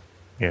 Yeah.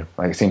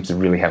 Like, it seems to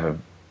really have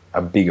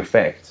a big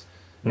effect.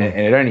 And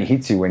it only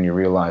hits you when you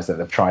realize that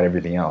they've tried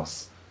everything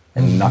else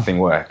and nothing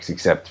works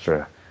except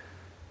for,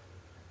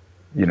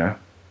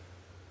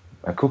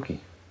 a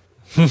cookie.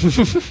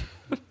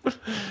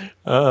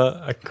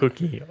 A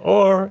cookie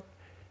or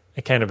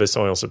a cannabis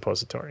oil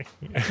suppository.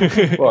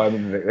 Well,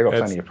 they've got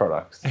plenty of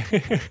products.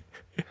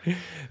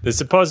 The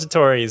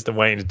suppository is the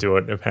way to do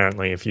it,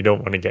 apparently, if you don't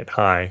want to get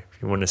high,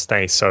 if you want to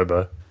stay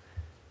sober.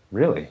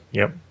 Really?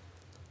 Yep.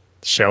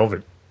 Shelve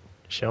it,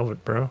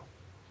 bro.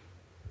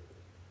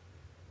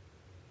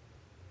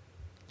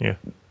 Yeah.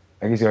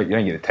 I guess you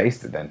don't get to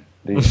taste it then,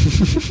 do you?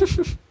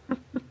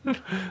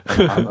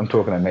 I'm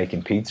talking about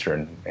making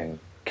pizza and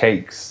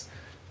cakes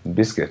and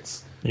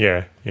biscuits.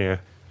 Yeah.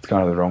 It's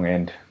kind of the wrong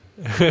end.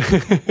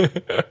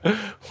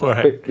 Right.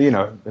 But,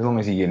 as long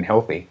as you're getting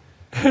healthy,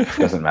 it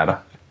doesn't matter.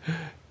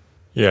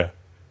 Yeah.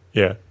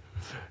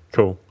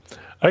 Cool.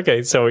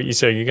 Okay, so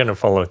you're going to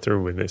follow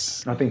through with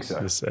this. I think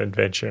so. This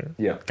adventure.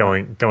 Yeah.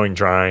 Going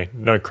dry.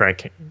 No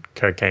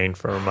cocaine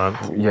for a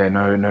month. Yeah.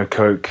 No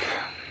coke.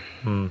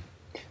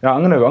 No,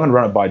 I'm gonna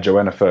run it by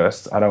Joanna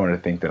first. I don't want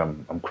to think that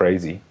I'm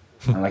crazy.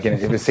 And like,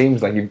 if it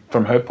seems like,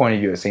 from her point of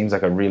view, it seems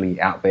like a really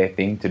out there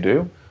thing to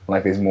do.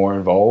 Like, there's more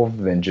involved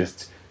than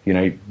just, you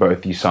know,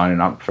 both you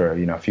signing up for,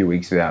 you know, a few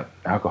weeks without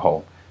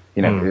alcohol.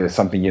 You know, there's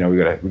something, you know,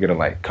 we gotta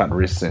like cut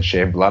wrists and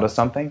share blood or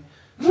something.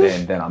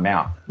 Then I'm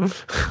out.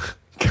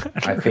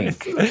 I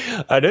think.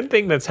 I don't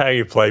think that's how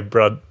you play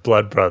Blood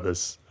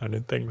Brothers. I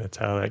don't think that's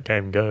how that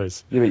game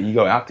goes. Yeah, but you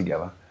go out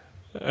together.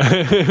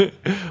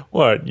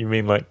 What? You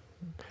mean like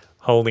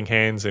holding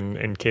hands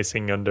and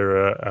kissing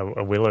under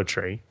a willow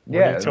tree?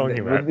 What are you talking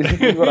about?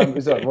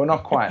 This is well,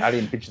 not quite. I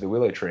didn't picture the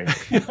willow tree.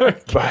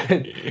 but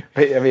I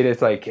mean,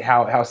 it's like,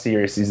 how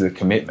serious is the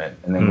commitment?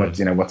 And then what's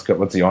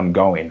the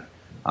ongoing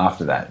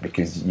after that?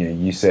 Because, you know,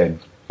 you said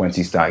once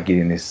you start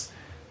getting this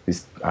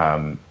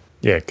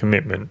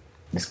commitment.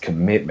 This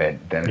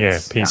commitment, then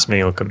it's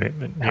piecemeal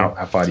commitment.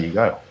 How far do you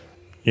go?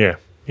 Yeah.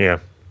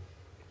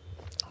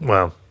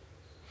 Well,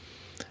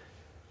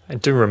 I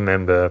do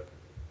remember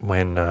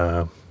when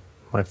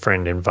my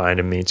friend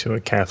invited me to a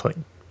Catholic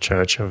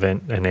church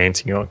event, an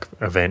Antioch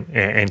event.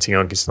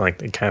 Antioch is like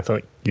the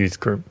Catholic youth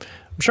group.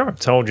 I'm sure I've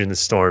told you this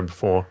story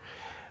before.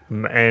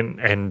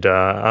 And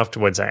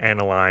afterwards I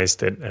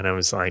analyzed it, and I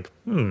was like,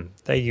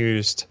 they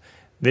used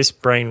this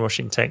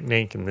brainwashing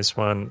technique and this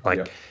one,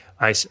 like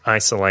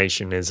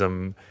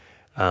isolationism,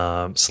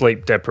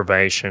 sleep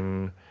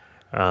deprivation.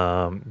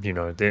 You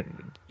know,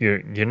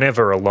 you're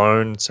never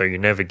alone, so you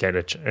never get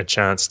a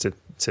chance to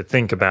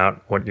think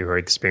about what you're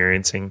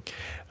experiencing.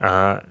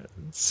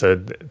 So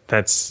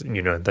that's the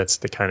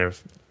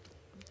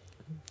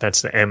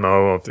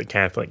MO of the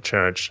Catholic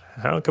Church.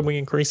 How can we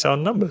increase our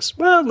numbers?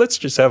 Well, let's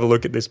just have a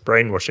look at this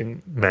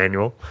brainwashing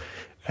manual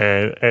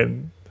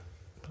and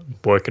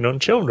working on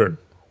children.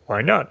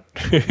 Why not?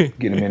 Get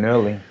them in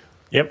early.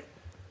 Yep.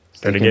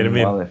 Got to get them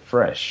in while they're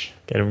fresh.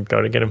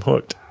 Got to get them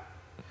hooked.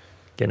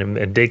 Get them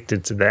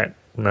addicted to that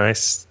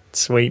nice,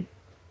 sweet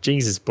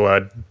Jesus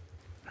blood.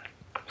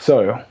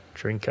 So,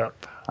 drink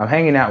up. I'm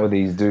hanging out with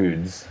these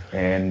dudes,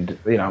 and,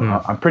 you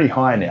know, I'm pretty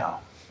high now.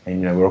 And,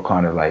 you know, we're all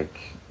kind of like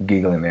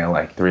giggling there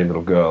like three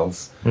little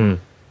girls.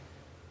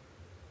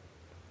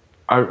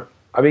 I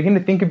begin to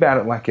think about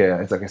it like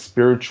it's like a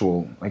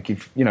spiritual, like,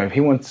 if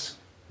he wants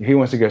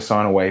to go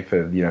sign away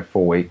for, you know,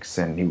 4 weeks,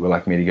 and he would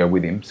like me to go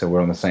with him, so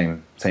we're on the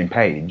same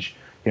page.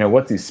 You know,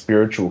 what's this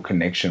spiritual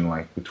connection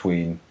like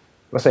between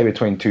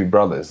two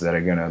brothers that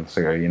are gonna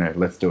say, you know,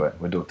 let's do it.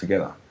 We'll do it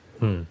together.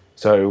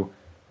 So,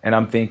 and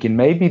I'm thinking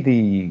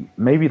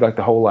maybe like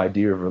the whole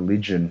idea of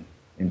religion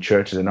in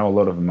churches, I know a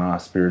lot of them are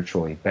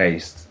spiritually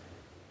based,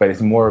 but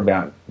it's more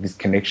about this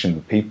connection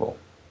with people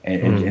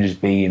and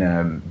just being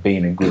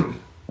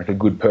a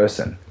good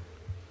person.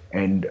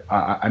 And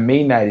I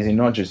mean that is in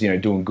not just, you know,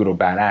 doing good or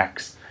bad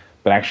acts,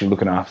 but actually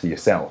looking after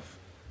yourself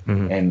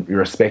and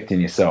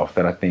respecting yourself,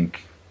 that I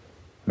think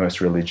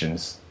most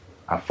religions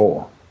are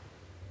for.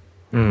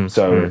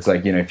 So it's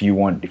like, you know, if you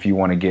want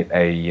to get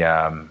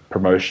a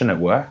promotion at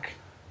work,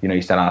 you know,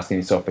 you start asking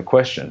yourself the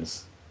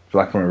questions.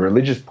 Like, from a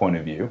religious point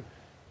of view,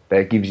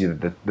 that gives you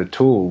the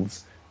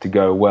tools to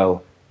go,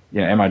 well,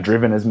 you know, am I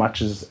driven as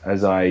much as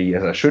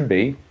I should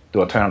be?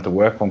 Do I turn up to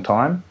work on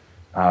time?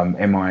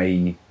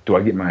 Do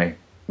I get my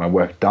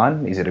work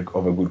done? Is it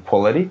of a good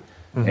quality?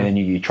 And then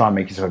you try and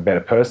make yourself a better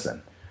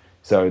person.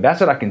 So that's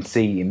what I can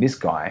see in this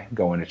guy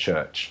going to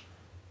church.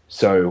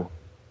 So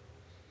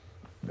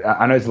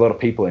I know there's a lot of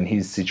people in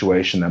his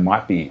situation that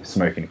might be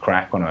smoking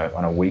crack on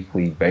a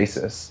weekly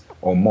basis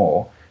or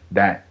more,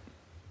 that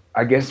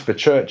I guess for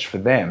church, for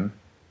them,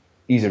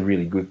 is a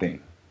really good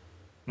thing.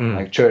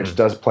 Like, church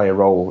does play a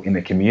role in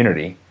the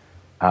community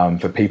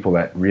for people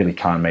that really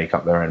can't make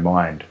up their own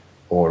mind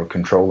or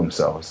control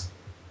themselves.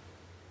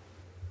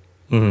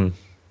 Okay,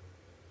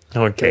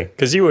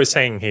 because you were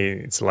saying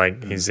it's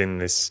like he's in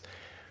this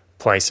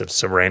place of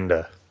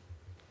surrender.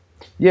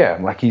 Yeah,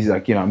 like he's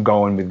like, you know, I'm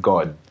going with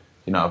God.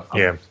 You know,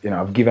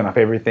 I've given up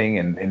everything,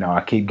 and, you know,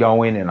 I keep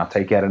going, and I'll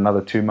take out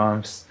another 2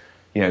 months.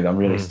 You know, I'm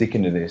really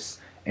sticking to this.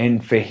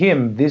 And for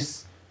him,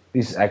 this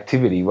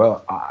activity,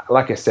 well,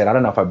 like I said, I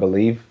don't know if I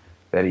believe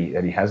that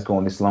he has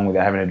gone this long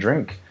without having a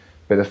drink,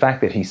 but the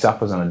fact that he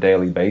suffers on a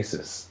daily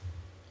basis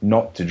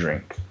not to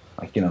drink,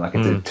 like, you know, like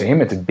to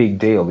him, it's a big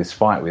deal, this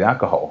fight with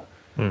alcohol.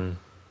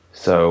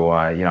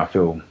 So, you know, I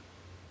feel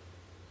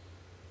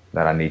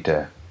that I need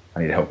to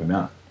help him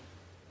out.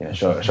 You know,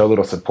 show a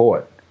little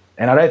support.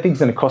 And I don't think it's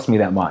going to cost me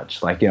that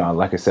much. Like, you know,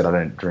 like I said, I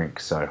don't drink,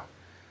 so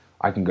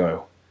I can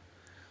go.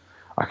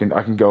 I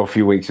can go a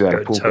few weeks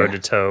without a pool. Toe to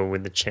toe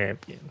with the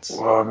champions.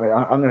 Well, man,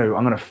 I'm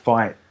gonna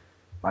fight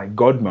like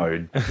God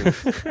mode.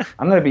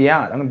 I'm gonna be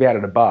out. I'm gonna be out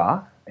at a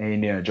bar,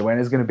 and, you know,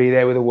 Joanna's gonna be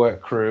there with a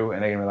work crew,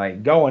 and they're gonna be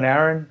like, "Go on,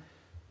 Aaron.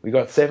 We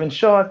got 7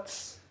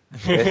 shots.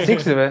 There's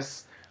 6 of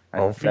us.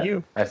 All for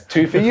you. That's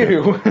 2 for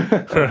you."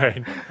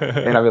 Right.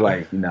 And I'll be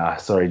like, "Nah,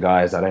 sorry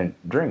guys, I don't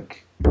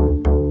drink."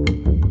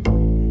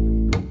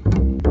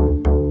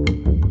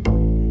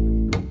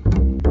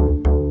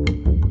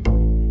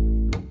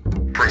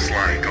 Press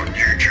like on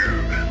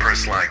YouTube,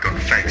 press like on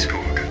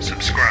Facebook,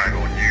 subscribe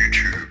on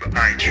YouTube.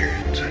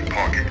 iTunes and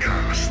Pocket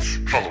Casts.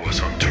 Follow us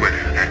on Twitter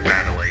at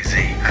BattleAZ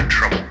and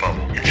Trouble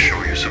Bubble and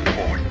show your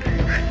support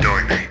at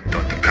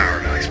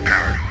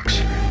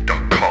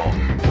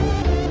donate.theparadiseparadox.com.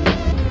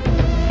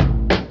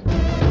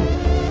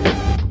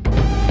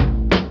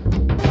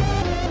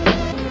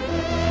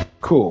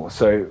 Cool.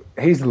 So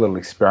here's a little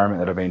experiment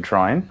that I've been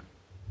trying.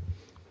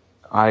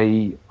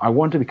 I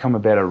want to become a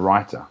better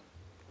writer.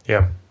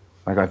 Yeah.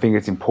 Like, I think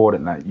it's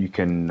important that you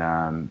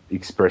can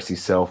express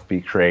yourself, be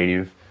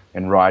creative,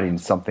 and write in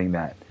something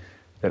that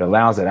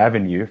allows that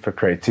avenue for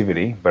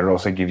creativity, but it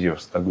also gives you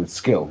a good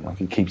skill.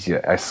 Like, it keeps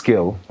you a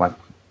skill, like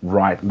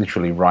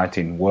literally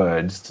writing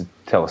words to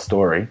tell a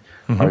story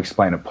or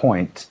explain a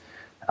point.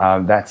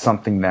 That's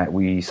something that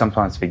we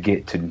sometimes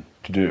forget to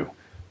do,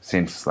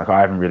 since, like,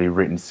 I haven't really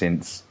written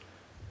since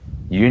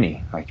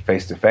uni, like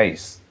face to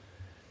face.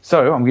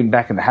 So I'm getting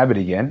back in the habit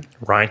again.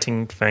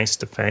 Writing face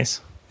to face?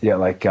 Yeah,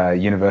 like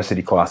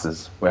university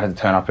classes where I had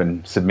to turn up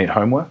and submit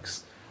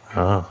homeworks.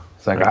 Oh,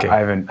 it's like okay. I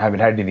haven't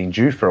had anything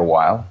due for a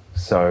while.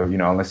 So, you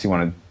know, unless you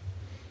want to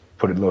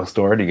put a little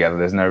story together,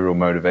 there's no real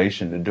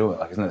motivation to do it.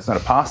 Like, it's not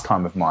a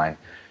pastime of mine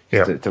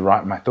to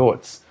write my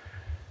thoughts.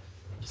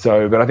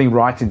 So, but I think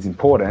writing's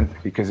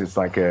important because it's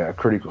like a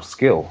critical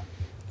skill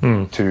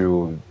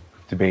to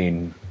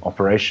being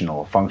operational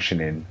or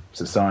function in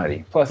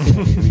society. Plus, you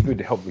know, it'd be good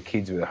to help the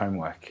kids with their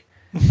homework.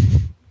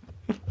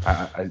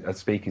 I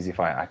speak as if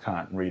I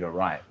can't read or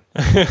write.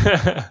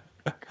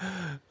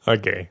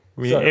 Okay.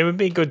 It would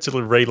be good to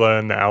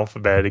relearn the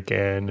alphabet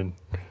again, and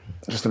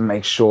just to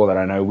make sure that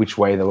I know which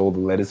way all the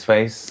letters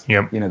face.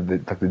 Yep. You know,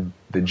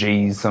 the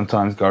G's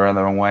sometimes go around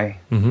the wrong way.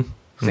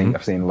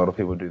 I've seen a lot of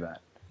people do that.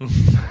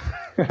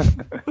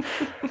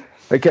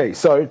 Okay,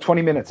 so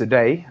 20 minutes a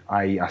day,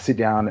 I sit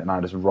down and I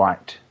just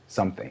write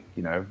something,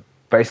 you know,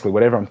 basically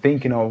whatever I'm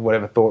thinking of,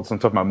 whatever thoughts on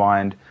top of my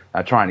mind,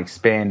 I try and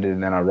expand it,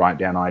 and then I write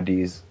down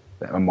ideas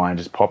that my mind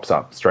just pops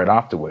up straight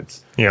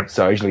afterwards. Yeah.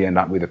 So I usually end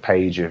up with a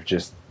page of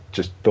just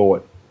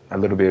thought, a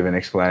little bit of an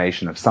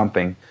explanation of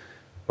something,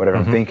 whatever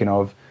I'm thinking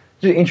of.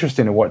 Just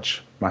interesting to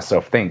watch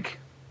myself think.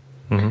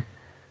 Yeah,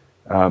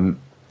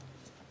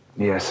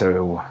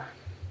 so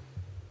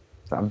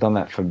I've done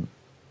that for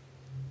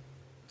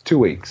 2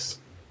 weeks.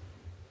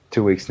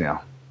 2 weeks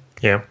now.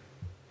 yeah.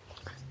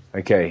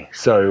 Okay,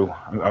 so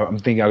I'm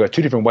thinking I've got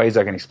two different ways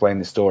I can explain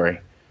this story.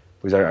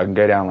 Because I can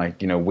go down,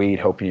 like, you know, weed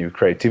helping you with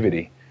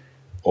creativity,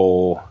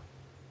 or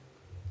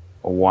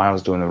why I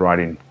was doing the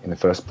writing in the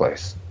first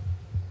place.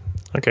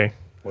 Okay.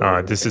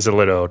 This is a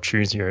little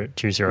choose your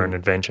own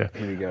adventure.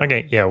 Here we go.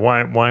 Okay, yeah.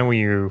 Why were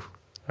you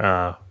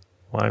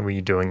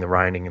doing the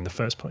writing in the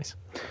first place?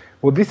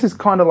 Well, this is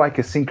kind of like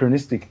a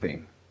synchronistic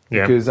thing.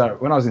 Yeah. Because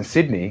when I was in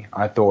Sydney,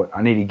 I thought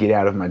I need to get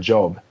out of my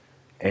job,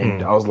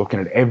 and I was looking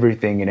at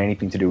everything and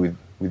anything to do with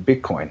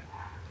Bitcoin.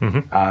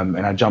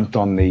 And I jumped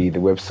on the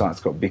website.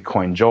 It's got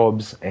Bitcoin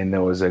jobs, and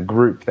there was a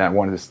group that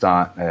wanted to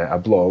start a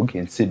blog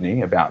in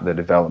Sydney about the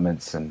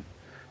developments and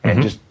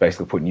just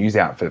basically put news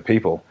out for the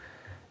people.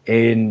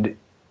 And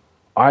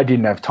I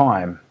didn't have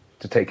time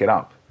to take it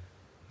up.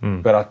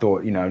 But I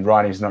thought, you know,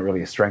 writing is not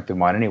really a strength of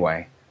mine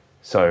anyway.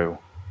 So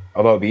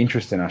although it'd be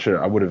interesting,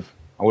 I would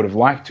have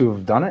liked to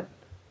have done it,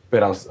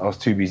 but I was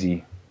too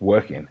busy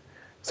working.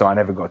 So I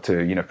never got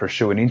to, you know,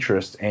 pursue an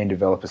interest and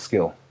develop a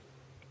skill.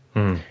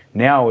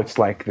 Now it's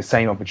like the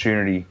same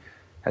opportunity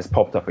has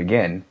popped up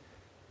again,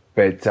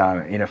 but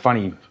in a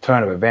funny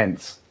turn of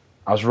events,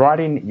 I was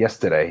writing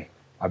yesterday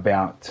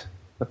about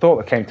the thought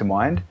that came to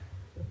mind.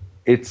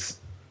 It's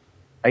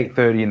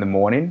 8:30 in the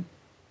morning,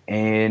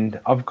 and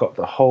I've got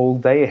the whole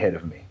day ahead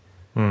of me.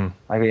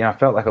 Like, you know, I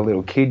felt like a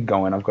little kid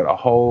going, I've got a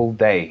whole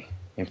day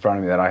in front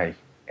of me that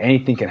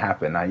anything can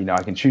happen.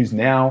 I can choose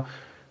now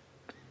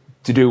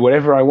to do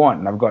whatever I want,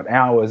 and I've got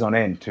hours on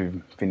end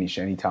to finish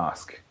any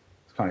task.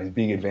 It's kind of this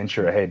big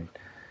adventure ahead.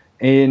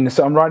 And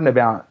so I'm writing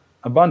about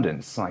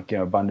abundance, like, you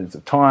know, abundance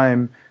of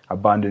time,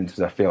 abundance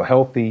because I feel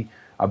healthy,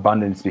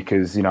 abundance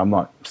because, you know, I'm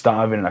not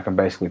starving and I can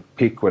basically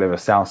pick whatever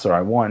salsa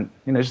I want.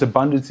 You know, just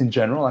abundance in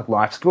general, like,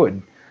 life's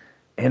good.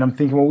 And I'm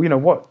thinking, well, you know,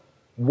 what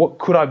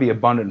could I be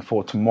abundant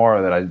for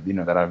tomorrow that I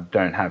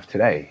don't have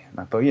today?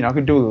 And I thought, you know, I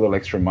could do with a little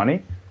extra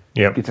money,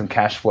 get some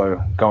cash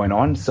flow going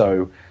on.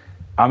 So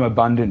I'm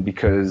abundant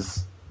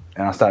because,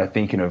 and I started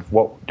thinking of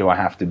what do I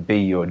have to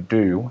be or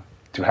do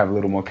to have a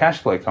little more cash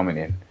flow coming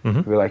in.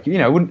 We're like, you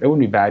know, it wouldn't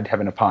be bad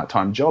having a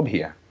part-time job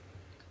here.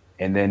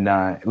 And then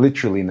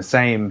literally in the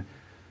same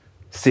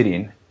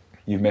sit-in,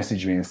 you've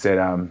messaged me and said,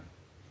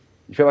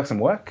 you feel like some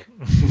work?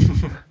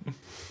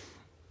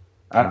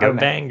 I don't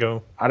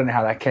know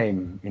how that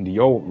came into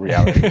your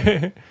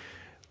reality.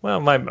 Well,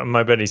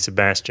 my buddy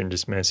Sebastian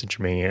just messaged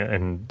me,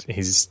 and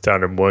he's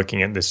started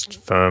working at this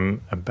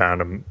firm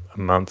about a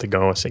month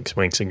ago or 6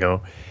 weeks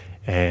ago,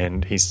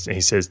 and he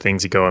says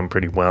things are going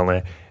pretty well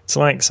there. It's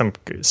like some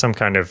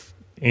kind of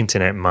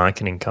internet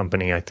marketing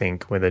company, I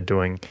think, where they're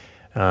doing.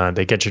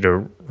 They get you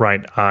to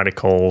write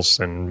articles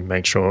and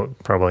make sure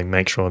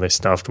they're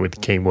stuffed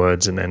with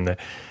keywords, and then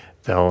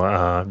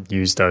they'll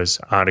use those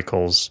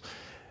articles.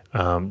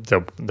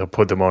 They'll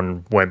put them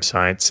on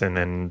websites, and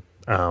then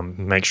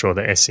make sure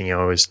the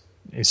SEO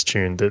is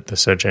tuned, that the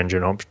search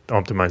engine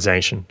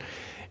optimization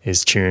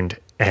is tuned,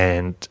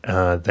 and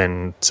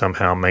then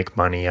somehow make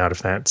money out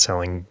of that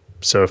selling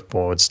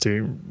surfboards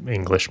to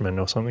Englishmen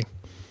or something.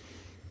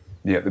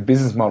 Yeah, the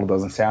business model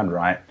doesn't sound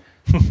right,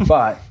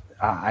 but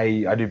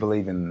I do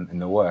believe in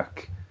the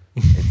work.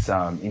 It's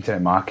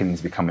internet marketing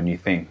has become a new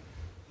thing,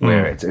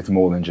 where it's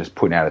more than just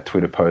putting out a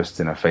Twitter post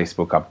and a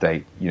Facebook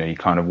update. You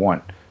kind of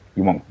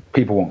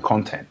people want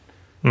content,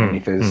 and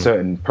if there's a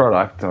certain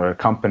product or a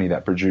company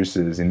that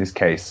produces, in this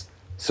case,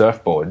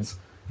 surfboards,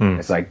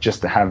 it's like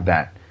just to have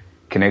that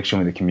connection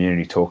with the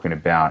community, talking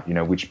about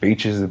which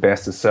beaches are the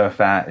best to surf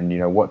at,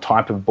 and what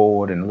type of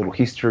board, and a little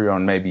history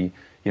on maybe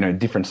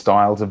different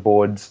styles of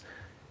boards.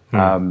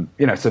 So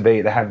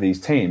they have these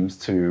teams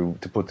to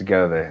put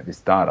together this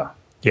data.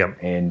 Yeah.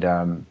 And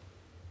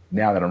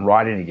now that I'm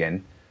writing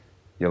again,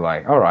 you're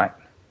like, all right,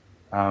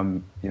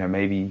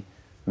 maybe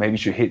you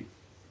should hit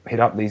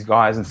up these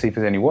guys and see if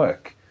there's any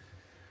work.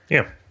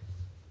 Yeah.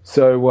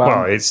 So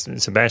well,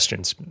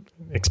 Sebastian's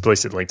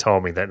explicitly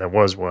told me that there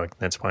was work.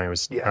 That's why he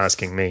was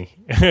asking me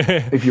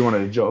if you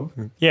wanted a job.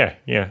 Yeah.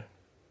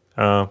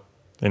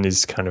 And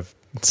he's kind of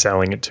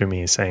selling it to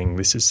me, saying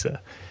this is.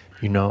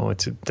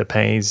 The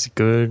pay is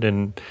good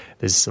and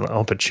there's an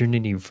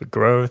opportunity for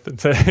growth.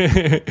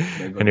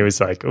 And he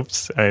was like,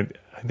 oops, I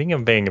think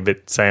I'm being a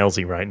bit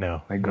salesy right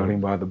now. They got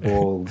him by the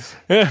balls.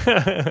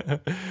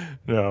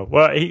 No,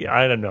 well,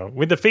 I don't know.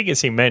 With the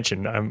figures he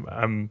mentioned,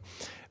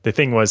 the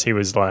thing was he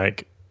was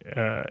like,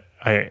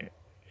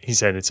 he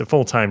said it's a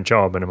full-time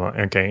job, and I'm like,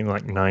 okay,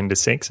 like 9 to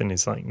 6, and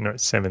he's like, no,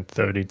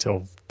 7:30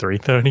 till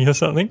 3:30 or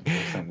something.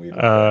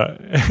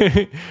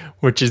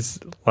 Which is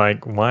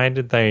like, why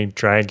did they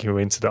drag you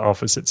into the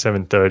office at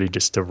 7:30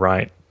 just to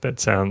write? That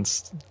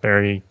sounds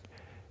very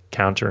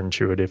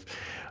counterintuitive.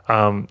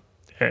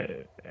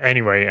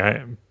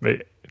 Anyway,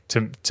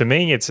 to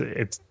me,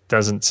 it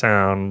doesn't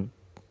sound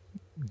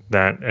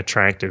that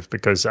attractive,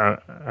 because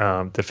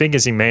the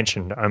figures he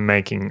mentioned, I'm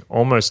making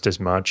almost as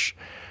much.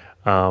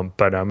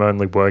 But I'm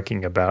only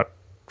working about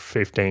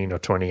 15 or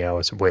 20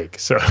 hours a week.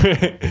 So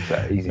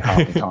easy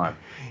half the time.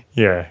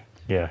 Yeah.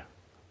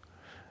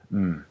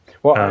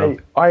 Well,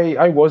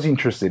 I was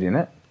interested in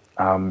it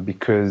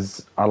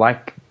because I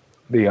like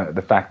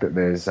the fact that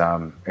there's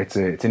it's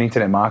an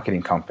internet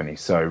marketing company.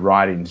 So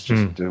writing's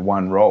just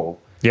one role.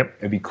 Yep.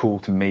 It'd be cool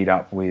to meet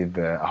up with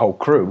a whole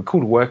crew. It'd be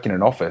cool to work in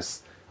an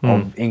office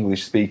of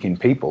English-speaking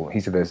people. He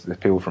said there's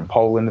people from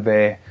Poland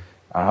there.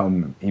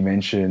 He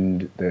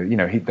mentioned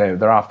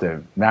they're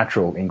after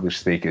natural English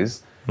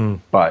speakers,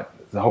 but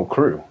the whole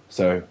crew.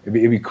 So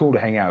it'd be cool to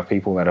hang out with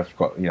people that have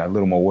got a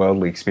little more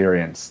worldly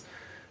experience.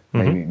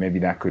 Maybe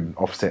that could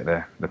offset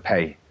the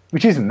pay,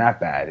 which isn't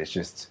that bad. It's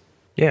just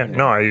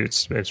no,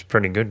 it's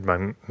pretty good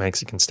by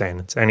Mexican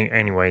standards.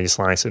 Any way you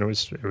slice it,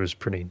 it was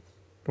pretty.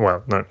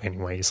 Well, not any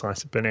way you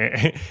slice it, but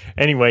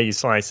any way you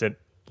slice it,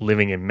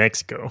 living in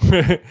Mexico,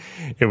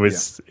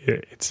 it's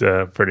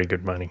pretty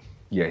good money.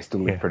 Yeah, it still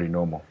looked pretty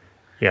normal.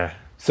 Yeah.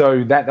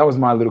 So that was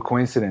my little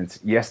coincidence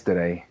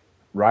yesterday.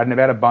 Writing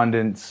about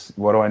abundance.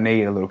 What do I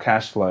need? A little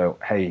cash flow.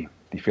 Hey,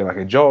 do you feel like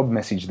a job?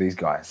 Message these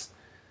guys.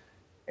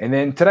 And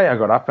then today I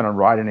got up and I'm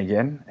writing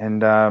again.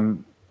 And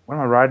what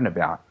am I writing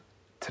about?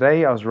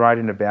 Today I was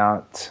writing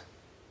about...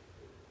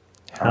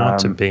 How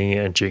to be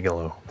a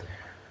gigolo.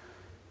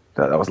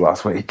 That was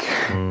last week.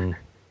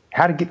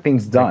 How to get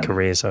things done. My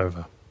career's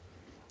over.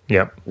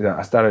 Yep.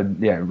 I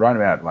started writing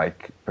about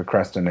like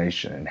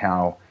procrastination and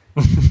how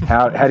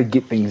to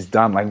get things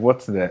done. Like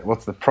what's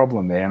the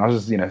problem there? And I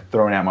was just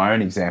throwing out my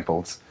own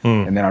examples,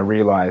 and then I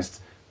realized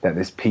that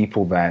there's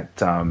people that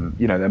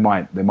they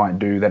might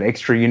do that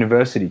extra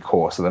university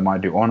course, or they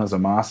might do honors or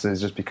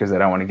masters just because they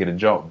don't want to get a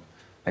job.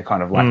 They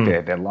kind of like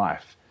their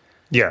life.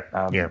 Yeah.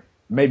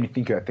 Made me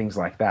think about things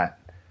like that.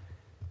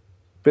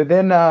 But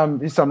then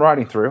so I'm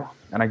writing through,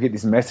 and I get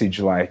this message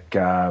like,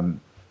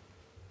 "Man,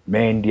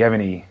 do you have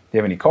any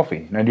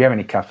coffee? No, do you have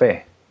any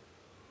cafe?"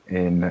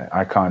 And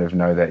I kind of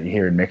know that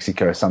here in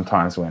Mexico,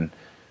 sometimes when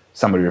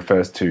somebody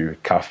refers to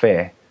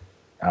cafe,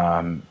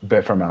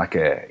 but from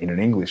in an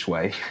English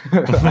way,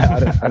 I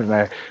don't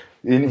know,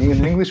 in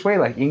an English way,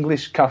 like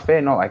English cafe,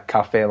 not like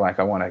cafe, like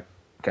I want a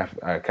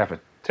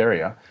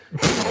cafeteria.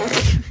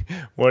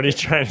 What are you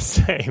trying to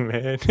say,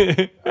 man?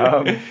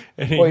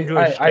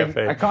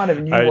 I kind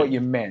of knew what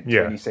you meant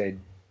when you said.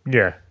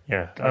 Yeah.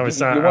 I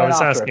was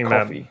asking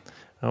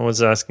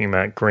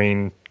about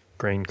green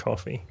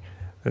coffee.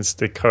 It's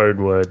the code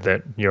word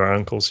that your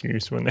uncles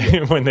use when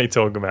they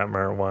talk about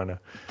marijuana.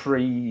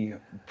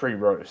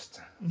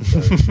 Pre-roast.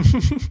 So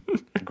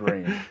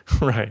green.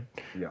 Right.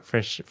 Yeah.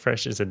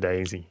 Fresh as a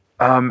daisy.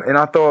 And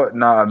I thought,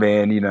 nah,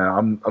 man,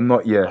 I'm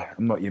not your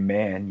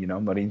man,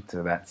 I'm not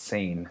into that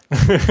scene.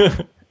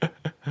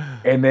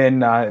 and then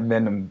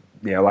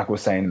like we were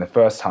saying in the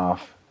first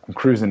half, I'm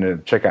cruising to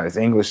check out this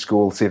English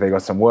school, see if they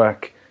got some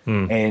work.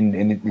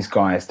 And this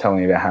guy is telling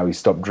me about how he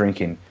stopped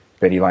drinking,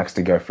 but he likes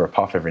to go for a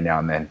puff every now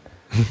and then.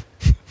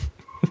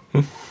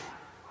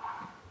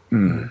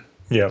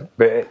 Yeah.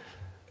 But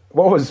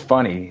what was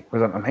funny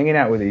was I'm hanging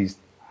out with these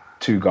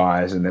two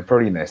guys, and they're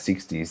probably in their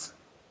 60s,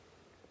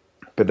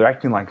 but they're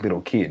acting like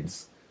little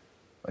kids.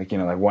 Like,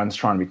 like one's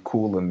trying to be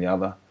cooler than the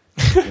other.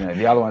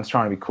 The other one's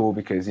trying to be cool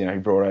because, he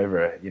brought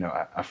over,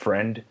 a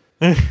friend.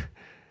 It's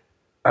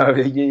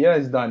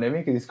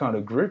dynamic in this kind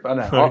of group. I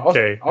don't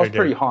know. I was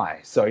pretty high,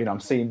 so, I'm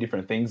seeing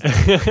different things.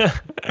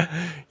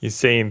 You're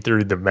seeing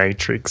through the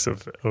matrix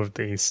of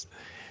these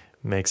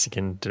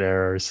Mexican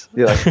terrors.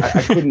 Yeah, like,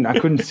 I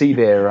couldn't see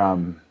their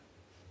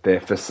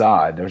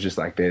facade. It was just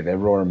like their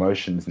raw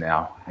emotions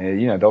now. And,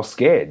 they were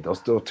scared.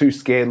 They were two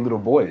scared little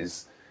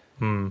boys.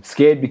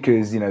 Scared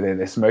because,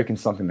 they're smoking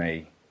something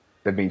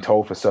they've been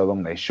told for so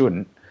long they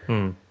shouldn't.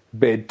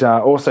 But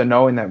also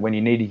knowing that when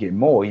you need to get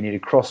more, you need to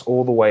cross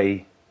all the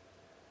way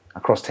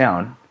across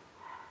town,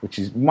 which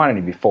might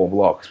only be 4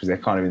 blocks because they're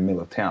kind of in the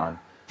middle of town.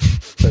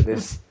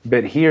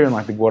 But here in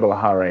like the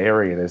Guadalajara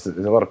area, there's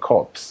a lot of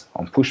cops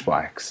on push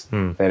bikes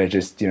that are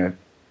just,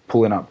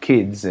 pulling up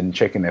kids and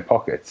checking their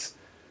pockets.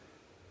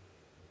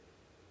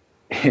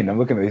 And I'm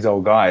looking at these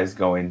old guys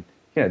going,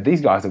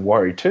 these guys are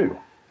worried too.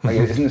 Like,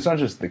 it's not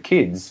just the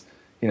kids.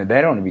 They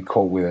don't want to be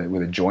caught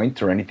with a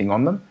joint or anything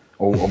on them,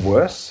 or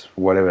worse,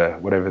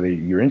 whatever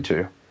you're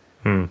into.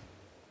 And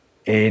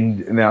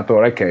then I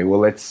thought, okay,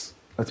 well, let's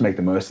make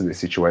the most of this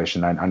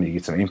situation. I need to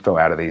get some info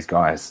out of these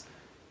guys.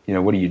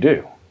 What do you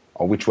do?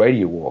 Or which way do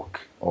you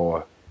walk?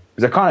 Or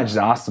because I kind of just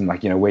asked them,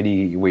 like, where do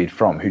you get weed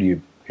from? Who do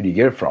you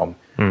get it from?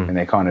 And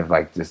they kind of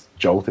like just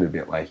jolted a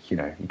bit, like, you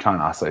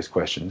can't ask those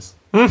questions.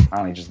 I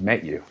only just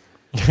met you.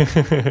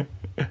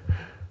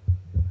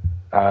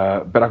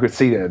 But I could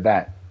see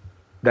that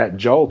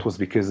jolt was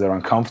because they're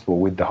uncomfortable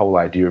with the whole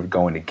idea of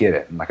going to get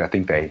it. And like, I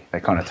think they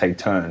kind of take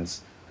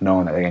turns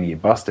knowing that they're going to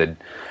get busted.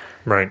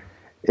 Right.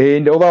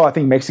 And although I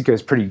think Mexico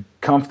is pretty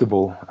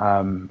comfortable,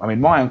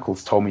 my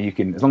uncles told me you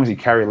can, as long as you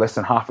carry less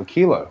than half a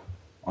kilo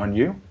on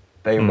you,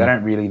 they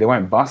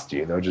won't bust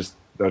you. They'll just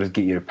get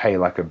you to pay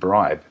like a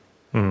bribe,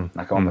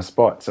 like on the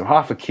spot. So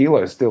half a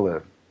kilo is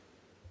still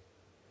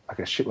like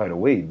a shitload of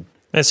weed.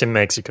 That's in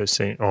Mexico,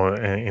 or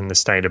in the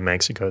state of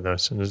Mexico, though,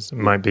 so it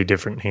might be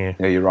different here.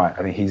 Yeah, you're right.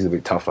 I think he's a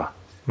bit tougher.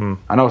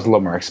 I know it's a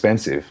lot more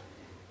expensive.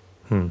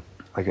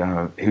 Like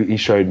he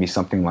showed me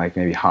something like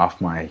maybe half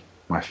my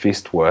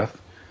fist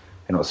worth,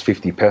 and it was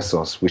 50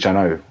 pesos, which I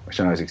know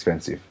is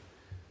expensive.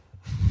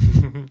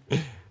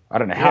 I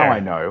don't know how I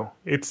know,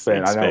 but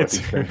expensive. I know it's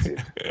expensive.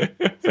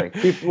 It's like,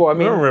 I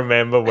don't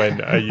remember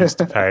when I used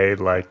to pay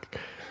like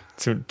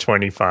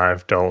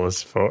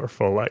 $25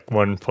 for like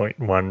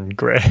 1.1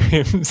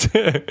 grams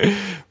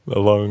a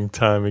long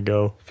time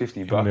ago.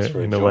 $50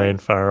 in the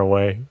land far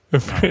away. No,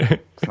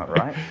 it's not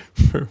right.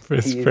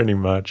 It's pretty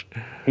much.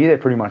 Here they're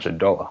pretty much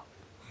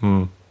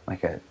 $1.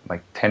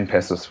 Like 10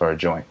 pesos for a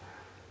joint.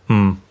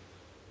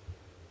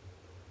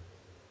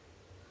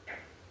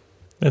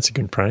 That's a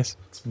good price.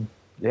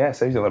 Yeah, it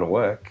saves you a lot of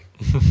work.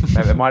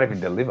 They might even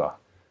deliver.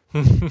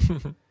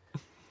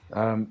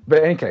 But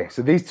okay,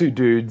 so these two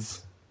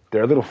dudes,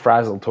 they're a little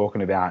frazzled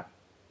talking about.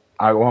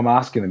 I'm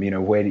asking them,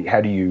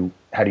 how do you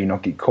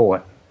not get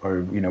caught,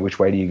 or which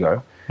way do you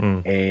go?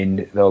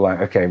 And they're like,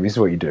 okay, this is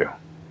what you do.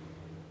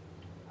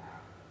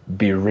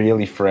 Be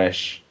really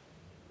fresh.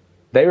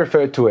 They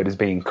refer to it as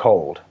being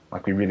cold,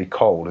 like be really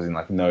cold, as in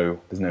like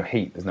there's no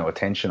heat, there's no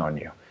attention on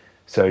you.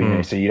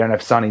 So so you don't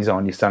have sunnies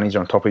on. Your sunnies are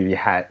on top of your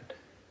hat.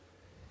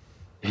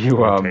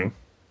 You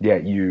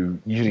you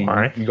usually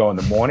you go in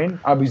the morning.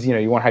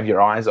 Obviously, you want to have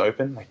your eyes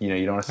open. Like, you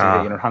don't want to see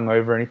that you're not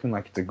hungover or anything.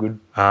 Like, it's a good.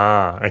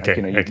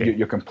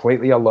 You're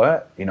completely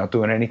alert. You're not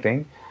doing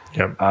anything.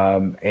 Yep.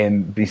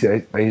 And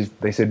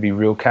they said be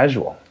real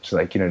casual, just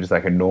like just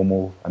like a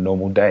normal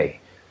day.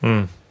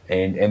 And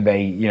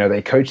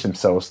they coach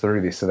themselves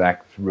through this so they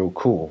act real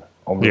cool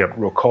or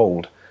real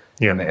cold.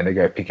 Yeah. And they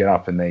go pick it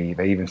up, and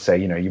they even say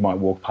you might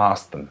walk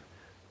past them,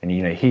 and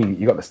here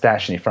you got the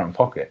stash in your front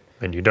pocket,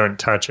 and you don't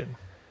touch it.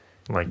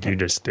 Like you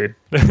just did.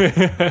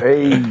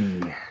 Hey,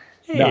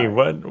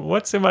 no.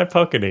 What's in my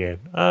pocket again?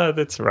 Oh,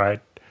 that's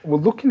right. Well,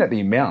 looking at the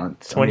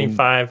amount,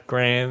 25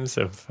 grams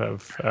of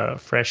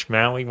fresh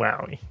Maui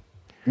Wowie.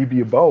 You'd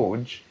be a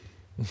bulge.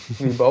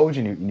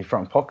 In your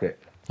front pocket.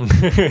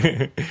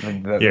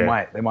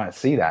 They might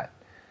see that.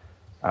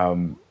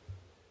 But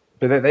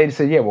they just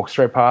said, walk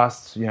straight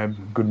past.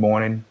 Good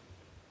morning,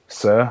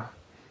 sir.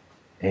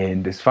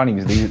 And it's funny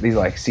because these are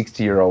like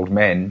 60-year-old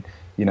men.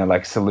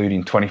 Like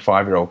saluting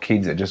 25-year-old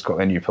kids that just got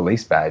their new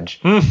police badge,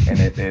 and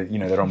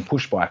they're on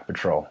push bike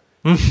patrol,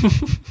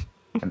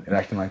 and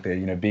acting like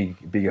they're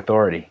big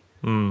authority.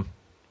 The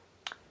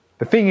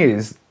thing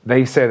is,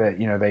 they say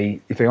that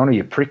if they want to be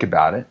a prick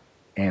about it,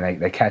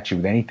 and they catch you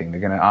with anything, they're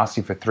going to ask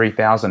you for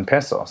 3,000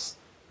 pesos.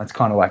 That's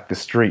kind of like the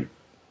street,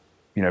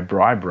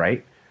 bribe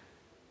rate,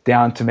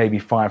 down to maybe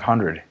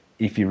 500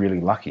 if you're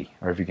really lucky,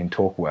 or if you can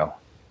talk well,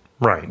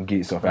 right, and get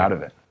yourself out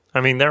of it. I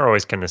mean, they're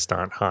always going to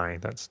start high.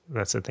 That's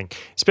the thing,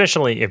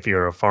 especially if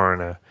you're a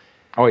foreigner.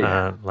 Oh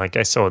yeah. Like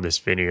I saw this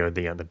video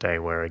the other day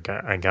where a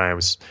guy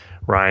was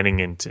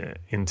riding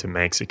into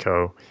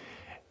Mexico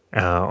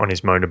on his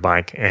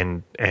motorbike,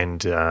 and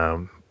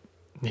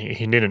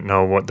he didn't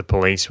know what the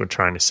police were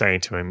trying to say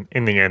to him.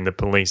 In the end, the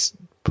police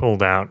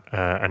pulled out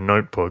a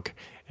notebook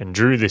and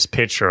drew this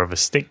picture of a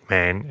stick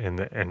man,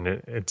 and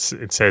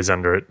it says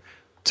under it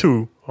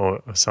 "to"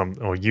 or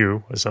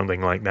 "you" or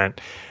something like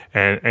that,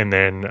 and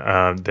then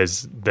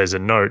there's a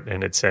note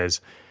and it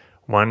says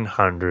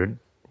 100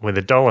 with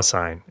a dollar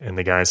sign, and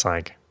the guy's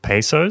like,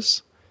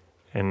 pesos,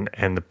 and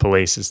the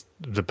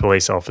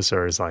police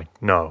officer is like,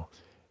 no,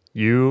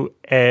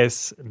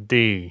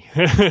 USD.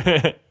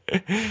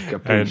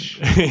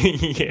 Capiche.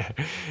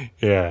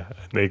 yeah.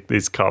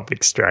 This cop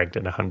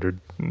extracted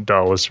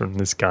 $100 from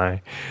this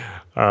guy,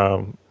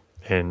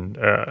 and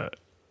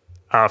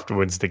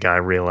afterwards the guy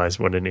realized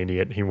what an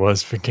idiot he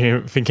was for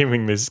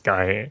giving this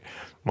guy.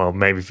 Well,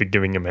 maybe for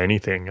giving him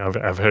anything.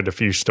 I've heard a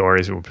few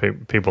stories where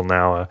people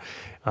now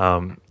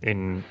are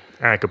in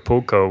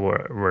Acapulco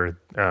where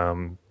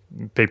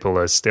people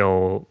have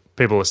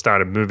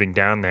started moving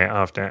down there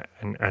after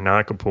an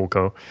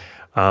Acapulco,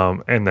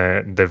 and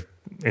they've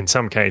in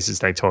some cases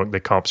they talk the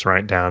cops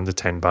right down to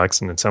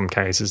 $10, and in some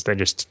cases they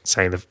just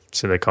say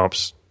to the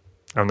cops,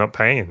 "I'm not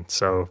paying,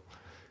 so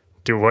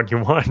do what you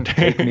want.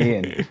 Take me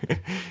in.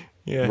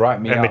 Yeah,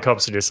 Write me and up." the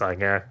cops are just like,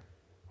 "Yeah,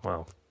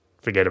 well,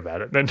 forget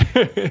about it." Then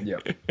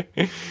Yep.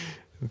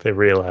 they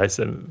realize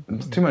that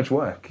It's too much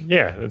work.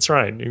 yeah, that's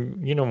right.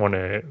 You don't want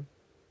to.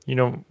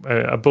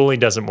 A bully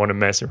doesn't want to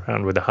mess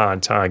around with a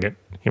hard target.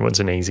 He wants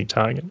an easy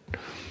target.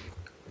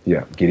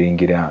 Yeah, get in,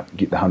 get out,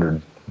 get the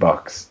 $100.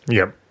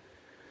 Yep.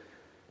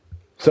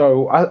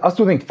 So I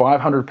still think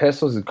 500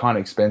 pesos is kind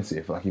of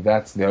expensive. Like if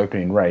that's the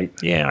opening rate.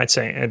 Yeah, I'd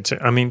say.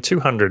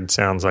 200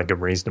 sounds like a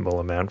reasonable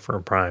amount for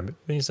a prime.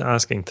 He's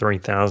asking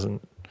 3,000.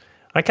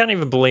 I can't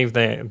even believe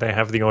they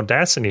have the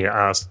audacity to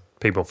ask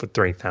people for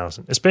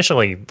 3,000,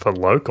 especially for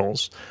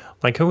locals.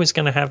 Like, who is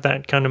going to have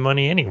that kind of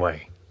money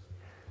anyway?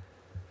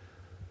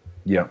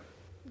 Yeah.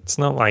 It's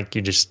not like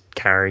you just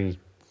carry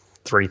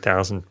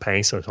 3,000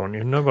 pesos on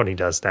you. Nobody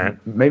does that.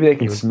 Maybe they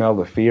can smell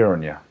the fear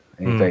on you.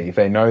 And if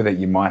they know that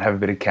you might have a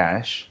bit of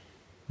cash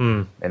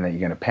and that you're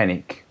going to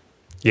panic,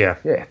 Yeah.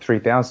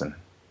 3,000.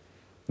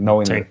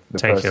 Knowing Take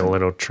that the person, a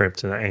little trip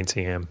to the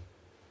ATM.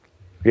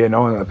 Yeah,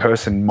 knowing that the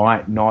person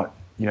might not,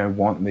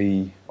 want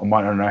or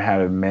might not know how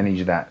to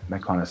manage that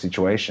kind of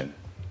situation.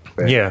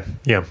 But Yeah.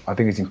 I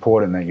think it's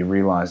important that you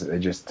realize that they're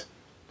just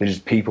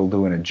people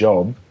doing a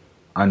job,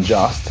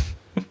 unjust,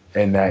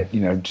 and that,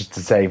 just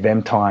to save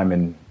them time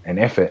and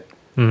effort,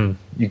 you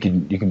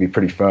can be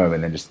pretty firm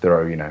and then just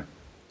throw,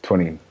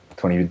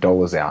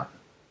 $20 out.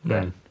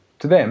 But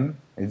to them,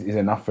 is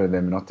enough for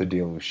them not to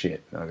deal with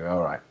shit. They'll go,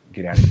 all right,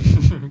 get out of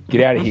here.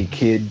 Get out of here,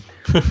 kid.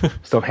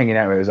 Stop hanging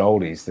out with those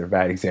oldies. They're a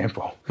bad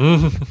example.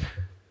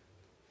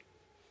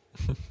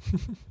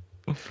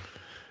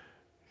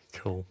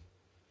 Cool.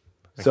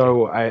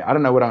 So I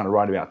don't know what I'm going to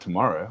write about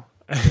tomorrow.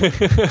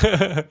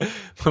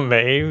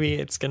 Maybe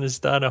it's going to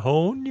start a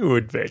whole new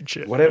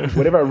adventure.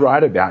 Whatever I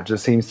write about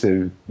just seems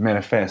to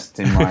manifest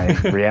in my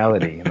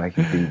reality. Like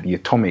the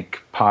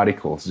atomic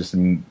particles just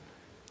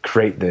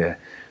create the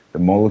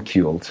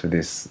molecules for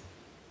this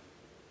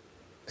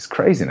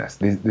craziness,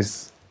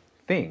 this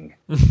thing.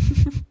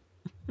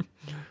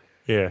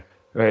 Yeah.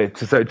 Right.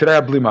 So today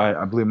I blew my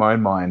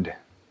own mind,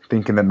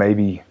 thinking that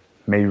maybe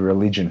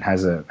religion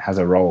has a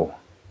role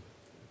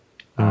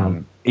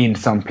in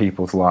some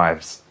people's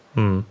lives.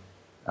 It's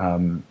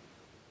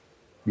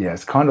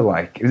kind of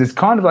like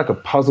a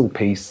puzzle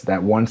piece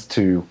that wants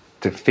to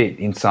fit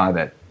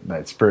inside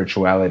that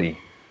spirituality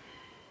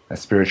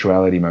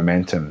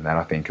momentum that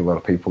I think a lot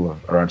of people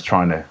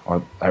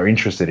are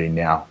interested in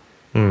now,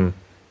 and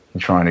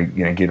trying to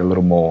get a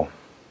little more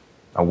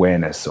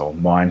awareness or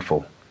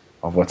mindful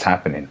of what's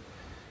happening.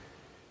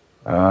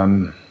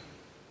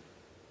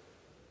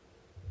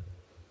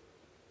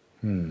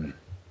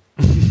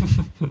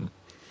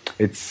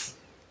 It's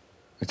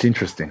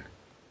interesting.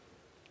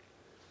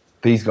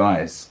 These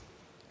guys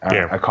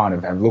are kind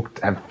of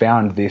have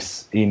found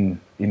this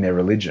in their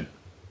religion,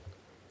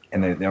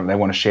 and they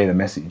want to share the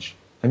message.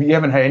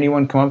 Haven't had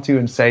anyone come up to you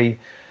and say,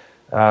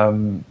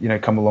 come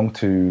along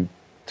to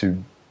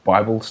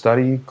Bible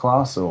study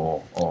class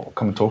or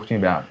come and talk to you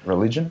about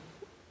religion?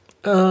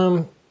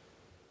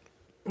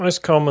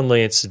 Most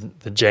commonly, it's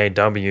the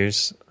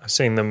JWs. I've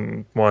seen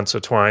them once or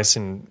twice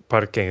in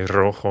Parque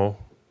Rojo,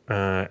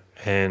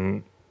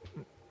 and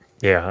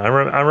yeah,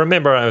 I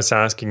remember I was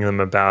asking them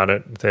about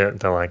it. They're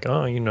like,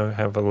 "Oh,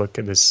 have a look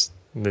at this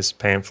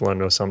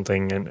pamphlet or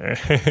something." And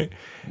I've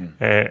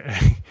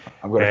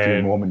got a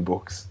few Mormon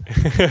books.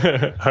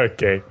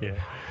 Okay,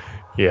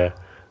 yeah.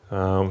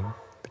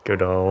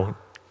 Good old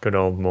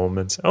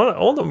Mormons.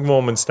 All the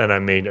Mormons that I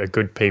meet are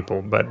good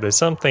people, but there's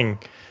something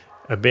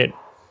a bit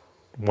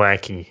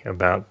wacky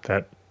about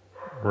that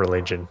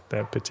religion,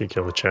 that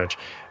particular church.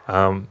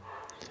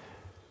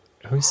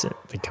 Who's it?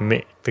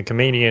 The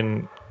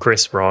comedian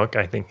Chris Rock,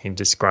 I think he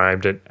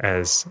described it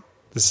as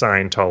the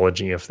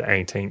Scientology of the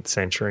 18th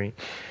century.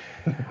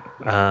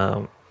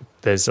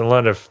 There's a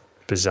lot of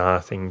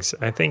bizarre things.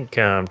 I think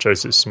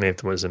Joseph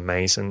Smith was a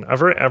Mason.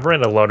 I've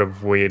read a lot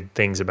of weird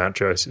things about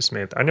Joseph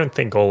Smith. I don't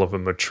think all of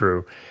them are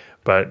true,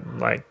 but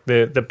like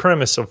the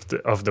premise of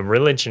the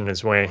religion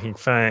is where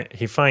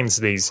he finds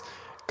these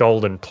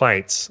golden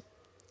plates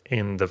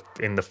in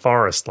the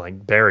forest,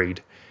 like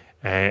buried,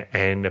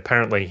 and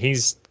apparently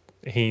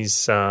he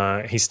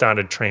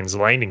started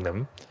translating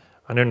them.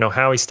 I don't know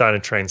how he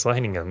started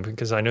translating them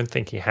because I don't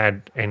think he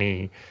had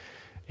any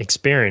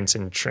experience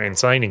in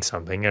translating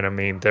something. And I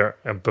mean,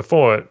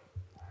 before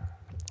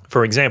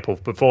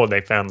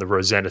they found the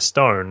Rosetta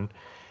Stone,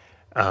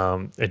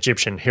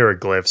 Egyptian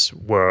hieroglyphs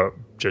were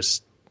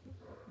just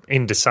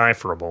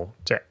indecipherable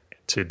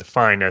to the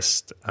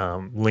finest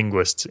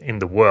linguists in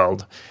the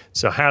world.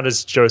 So how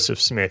does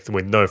Joseph Smith,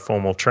 with no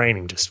formal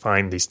training, just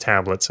find these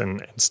tablets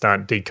and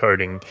start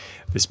decoding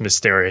this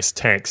mysterious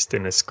text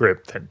in a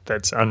script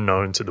that's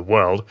unknown to the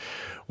world,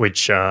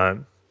 which,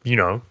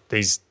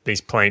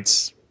 these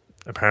plates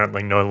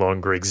apparently no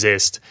longer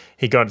exist.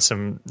 He's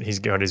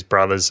got his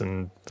brothers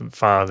and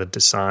father to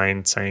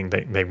sign saying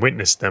they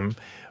witnessed them,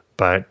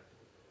 but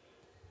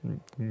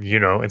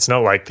it's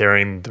not like they're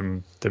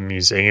in the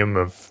Museum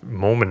of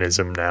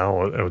Mormonism now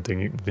or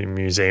the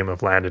Museum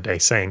of Latter-day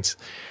Saints.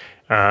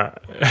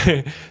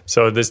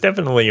 So there's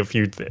definitely a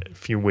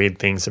few weird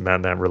things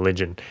about that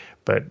religion.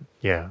 But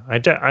yeah, I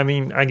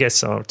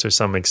guess to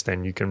some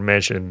extent you can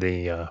measure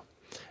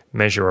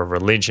a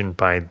religion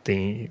by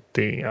the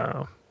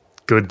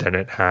good that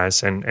it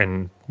has,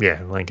 and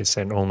yeah, like I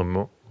said, all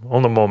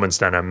the Mormons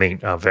that I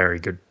meet are very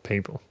good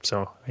people,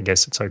 so I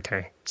guess it's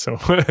okay. So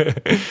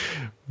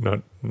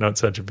not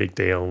such a big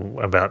deal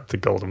about the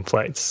golden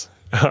plates.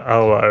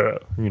 I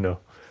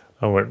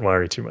won't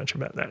worry too much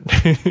about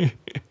that.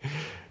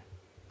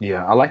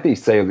 Yeah, I like that you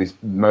say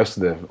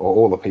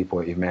all the people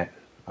that you've met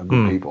are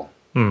good people.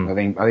 I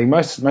think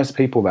most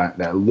people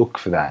that look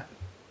for that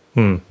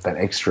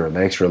extra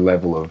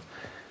level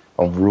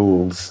of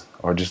rules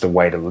or just a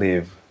way to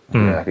live,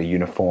 like a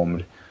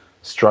uniformed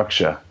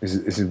structure. This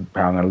is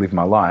how I'm going to live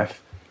my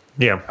life.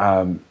 Yeah.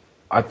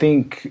 I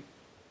think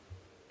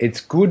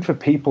it's good for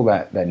people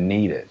that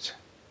need it.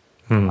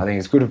 I think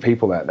it's good for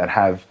people that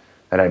have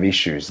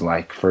issues.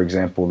 Like, for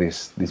example,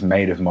 this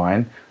mate of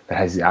mine that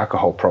has the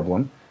alcohol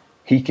problem.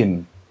 He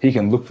can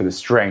look for the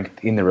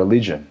strength in the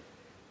religion.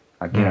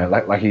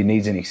 Like he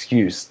needs an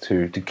excuse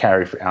to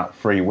carry out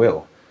free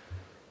will.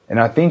 And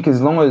I think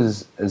as long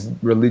as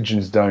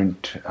religions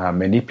don't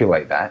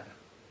manipulate that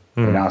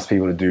and ask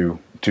people to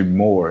do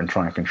more and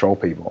try and control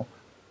people,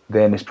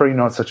 then it's probably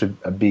not such a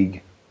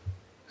big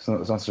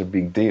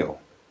deal.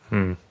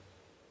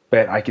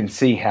 But I can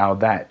see how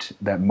that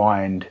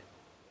mind,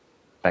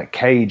 that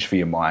cage for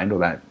your mind,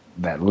 or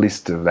that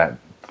list of that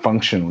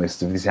function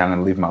list of this is how I'm going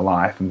to live my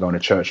life. I'm going to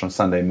church on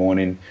Sunday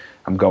morning.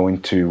 I'm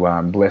going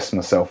to bless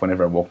myself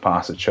whenever I walk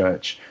past a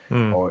church,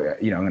 or I'm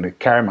going to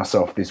carry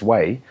myself this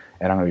way,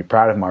 and I'm going to be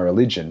proud of my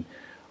religion.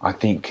 I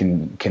think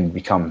can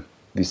become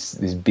this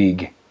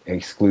big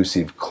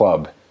exclusive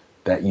club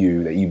that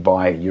you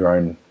buy your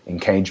own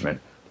engagement.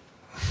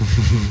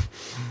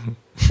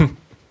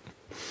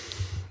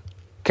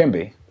 Can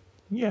be.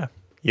 Yeah.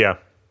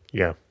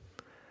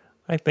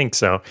 I think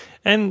so.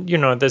 And,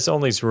 there's all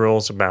these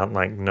rules about,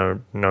 like,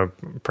 no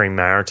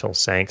premarital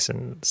sex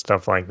and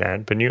stuff like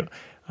that. But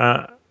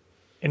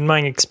in my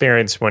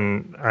experience,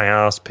 when I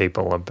ask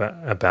people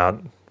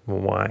about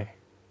why,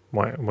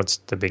 what's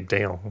the big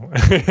deal?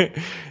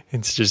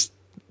 It's just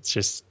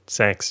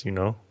sex,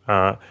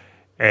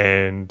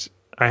 and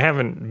I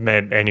haven't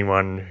met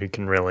anyone who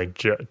can really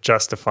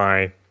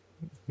justify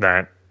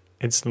that.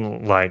 It's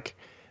like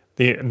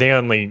the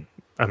only,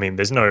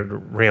 there's no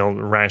real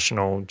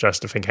rational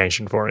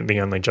justification for it. The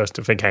only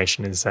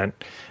justification is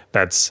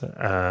that's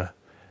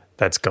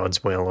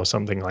God's will or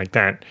something like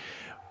that.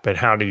 But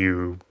how do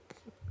you?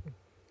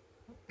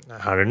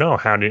 I don't know.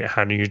 How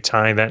do you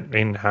tie that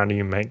in? How do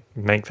you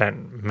make that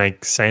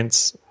make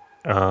sense?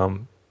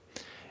 And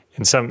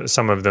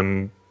some of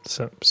them,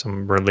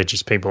 some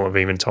religious people have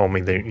even told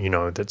me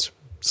that that's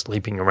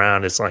sleeping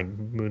around is like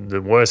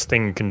the worst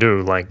thing you can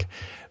do. Like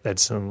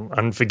that's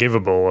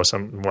unforgivable or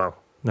something. Well,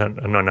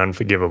 not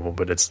unforgivable,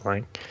 but it's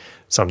like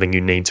something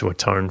you need to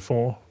atone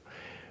for,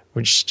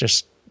 which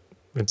just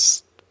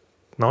it's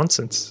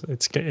nonsense.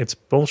 It's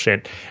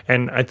bullshit.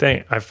 And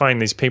I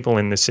find these people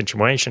in this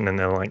situation, and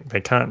they're like,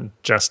 they can't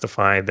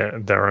justify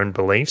their own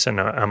beliefs,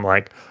 and I'm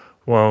like,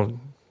 well,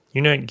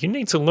 you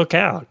need to look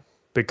out,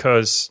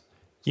 because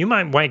you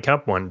might wake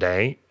up one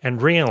day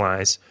and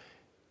realize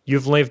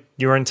you've lived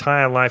your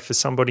entire life for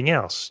somebody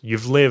else.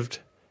 You've lived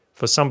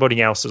for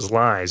somebody else's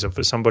lies or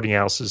for somebody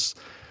else's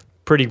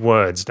pretty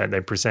words that they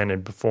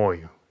presented before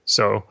you.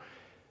 So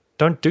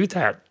don't do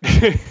that.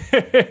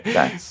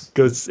 That's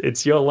because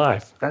it's your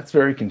life. That's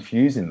very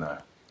confusing, though.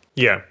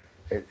 Yeah,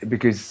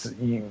 because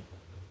you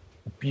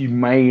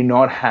may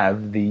not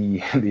have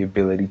the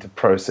ability to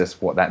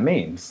process what that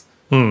means.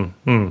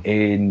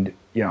 And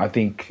I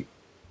think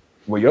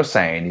what you're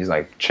saying is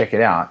like, check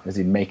it out, as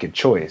in make a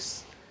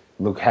choice.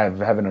 Look,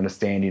 have an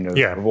understanding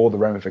of all the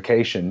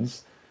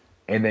ramifications,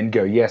 and then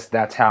go, yes,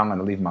 that's how I'm going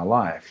to live my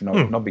life.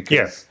 Not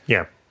because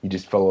you're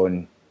just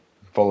following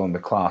the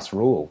class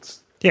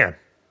rules. Yeah.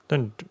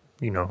 Don't,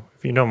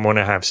 if you don't want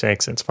to have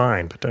sex, it's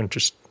fine, but don't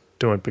just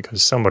do it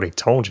because somebody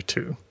told you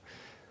to.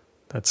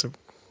 That's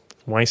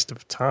waste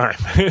of time.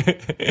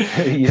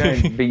 But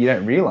you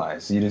don't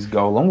realize. You just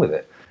go along with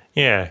it.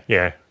 Yeah.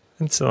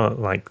 It's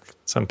like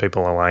some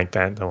people are like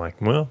that. They're like,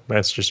 well,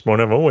 that's just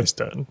what I've always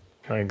done.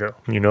 I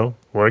go,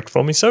 worked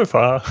for me so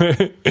far.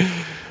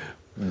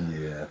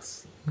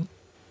 Yes.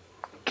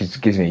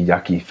 Gives me a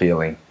yucky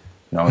feeling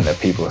knowing that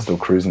people are still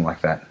cruising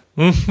like that.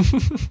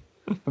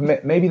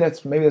 But maybe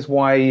that's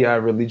why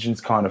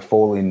religions kind of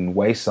fall in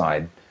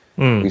wayside,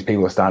 because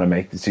people are starting to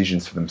make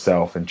decisions for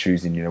themselves and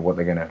choosing, what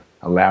they're going to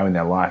allow in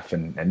their life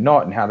and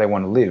not, and how they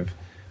want to live.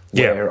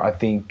 Yeah. Where I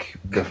think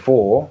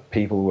before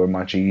people were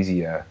much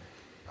easier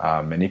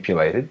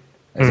manipulated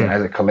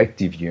as a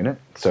collective unit,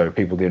 so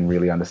people didn't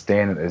really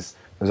understand that there's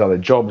other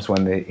jobs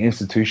when the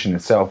institution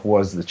itself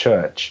was the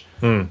church,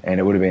 and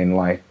it would have been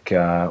like,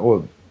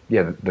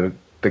 the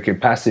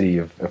capacity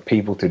of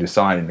people to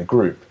decide in a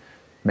group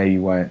maybe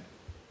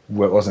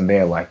wasn't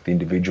there like the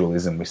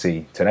individualism we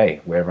see today,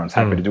 where everyone's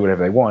happy to do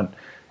whatever they want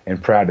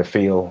and proud to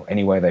feel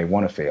any way they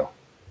want to feel,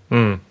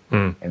 and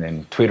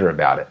then Twitter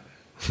about it,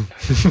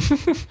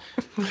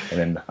 and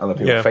then other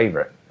people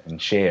favorite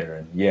and share,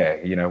 and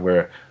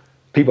where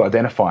people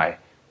identify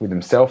with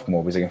themselves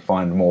more because they can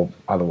find more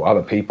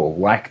other people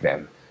like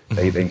them.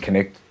 They then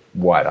connect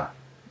wider.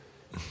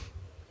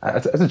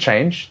 That's a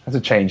change. That's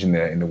a change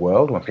in the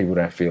world when people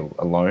don't feel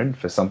alone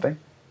for something.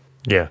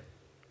 Yeah,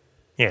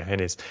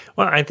 it is.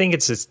 Well, I think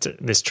it's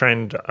this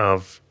trend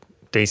of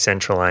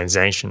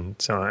decentralization.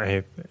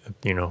 So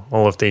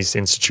all of these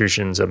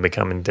institutions are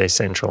becoming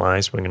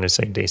decentralized. We're going to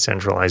see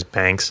decentralized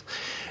banks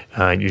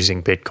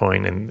using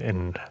Bitcoin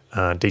and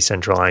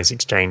decentralized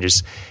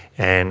exchanges.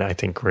 And I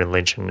think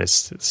religion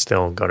has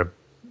still got a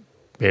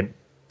bit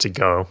to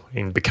go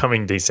in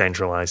becoming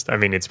decentralized. I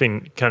mean, it's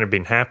been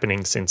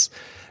happening since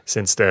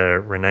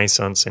the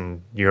Renaissance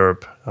in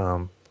Europe.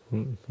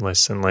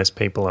 Less and less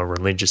people are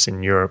religious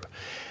in Europe.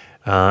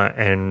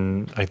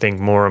 And I think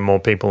more and more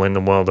people in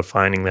the world are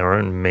finding their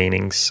own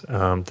meanings.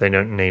 They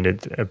don't need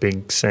a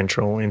big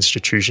central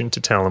institution to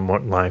tell them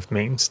what life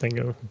means. They're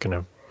going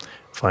to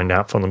find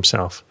out for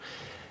themselves.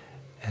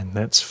 And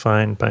that's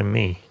fine by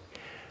me.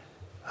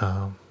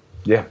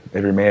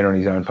 Every man on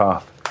his own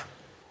path.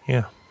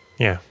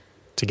 Yeah.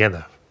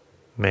 Together.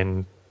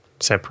 Men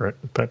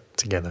separate, but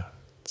together.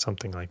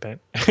 Something like that.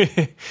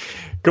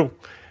 Cool.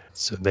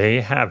 So there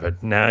you have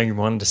it. Now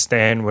you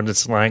understand what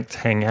it's like to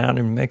hang out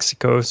in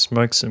Mexico,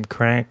 smoke some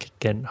crack,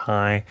 get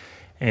high,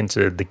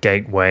 enter the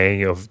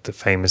gateway of the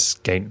famous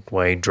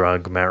gateway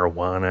drug,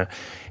 marijuana,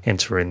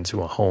 enter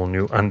into a whole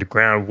new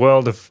underground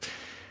world of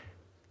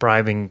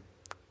bribing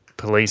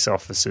police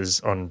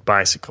officers on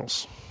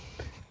bicycles.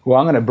 Well,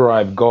 I'm going to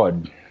bribe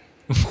God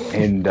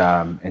and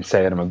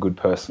say that I'm a good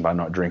person by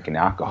not drinking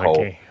alcohol.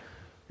 Okay.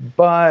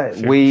 But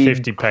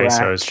 50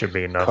 pesos should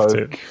be enough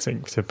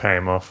to pay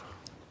him off.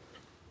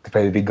 To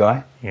pay the big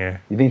guy? Yeah.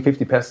 You think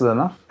 50 pesos is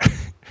enough?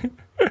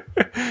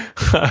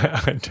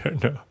 I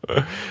don't know.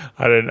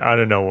 I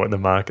don't know what the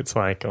market's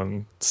like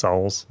on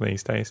souls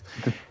these days.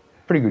 It's a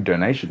pretty good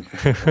donation.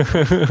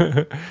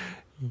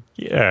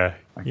 Yeah.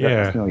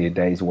 That's nearly a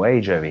day's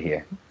wage over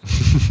here.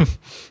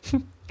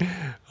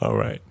 All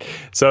right.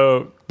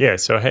 So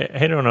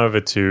head on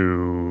over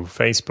to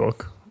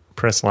Facebook.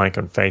 Press like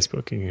on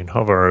Facebook. You can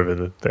hover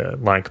over the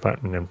like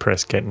button and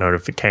press get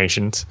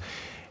notifications.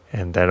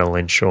 And that'll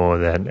ensure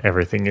that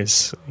everything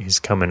is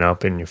coming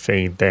up in your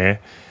feed there.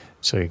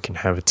 So you can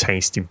have a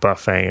tasty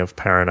buffet of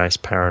Paradise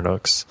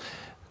Paradox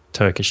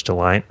Turkish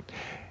Delight.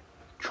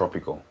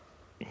 Tropical.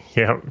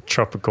 Yeah,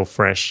 tropical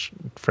fresh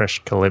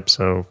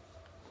Calypso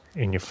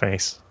in your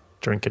face.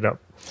 Drink it up.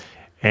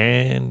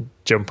 And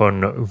jump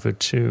on over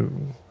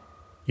to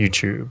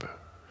YouTube,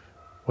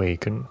 where you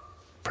can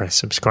press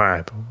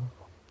subscribe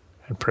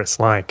and press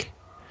like.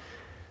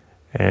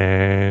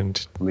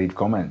 And leave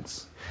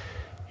comments.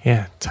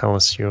 Yeah, tell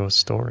us your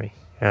story.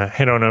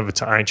 Head on over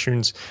to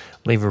iTunes,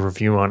 leave a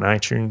review on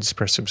iTunes,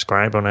 press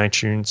subscribe on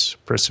iTunes,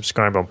 press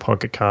subscribe on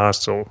Pocket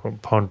Casts or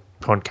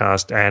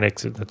Podcast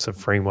Addict. That's a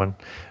free one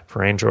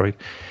for Android.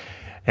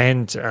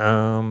 And head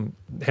on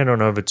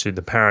over to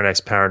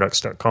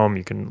theparadiseparadox.com.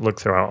 You can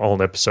look through our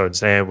old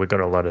episodes there. We've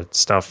got a lot of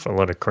stuff, a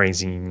lot of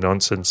crazy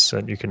nonsense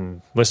that you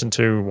can listen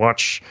to,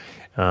 watch,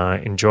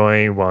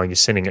 enjoy while you're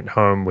sitting at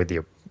home with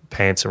your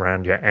pants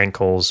around your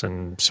ankles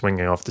and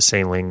swinging off the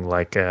ceiling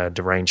like a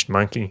deranged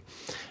monkey,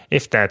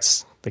 if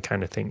that's the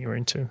kind of thing you're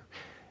into.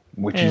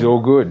 Which is all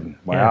good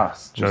by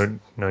us.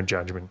 No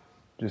judgment.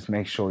 Just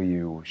make sure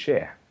you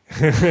share.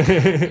 Take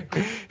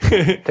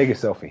a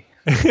selfie.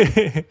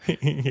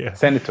 Yeah.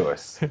 Send it to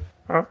us.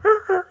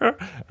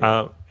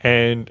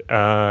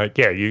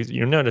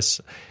 You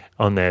notice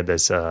on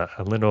there's a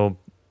little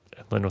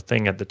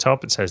thing at the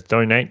top. It says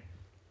donate.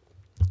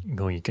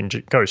 You can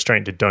go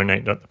straight to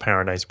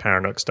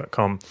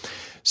donate.theparadiseparadox.com.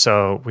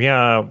 So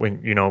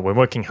we're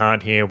working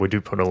hard here. We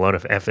do put a lot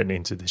of effort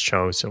into this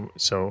show.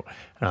 So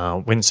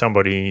when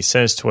somebody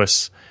says to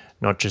us,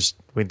 not just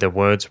with their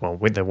words,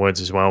 with their words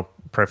as well,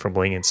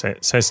 preferably, and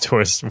says to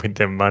us with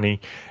their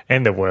money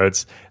and their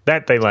words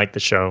that they like the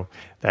show,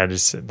 that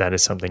is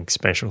something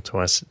special to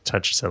us. It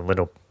touches a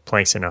little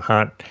place in our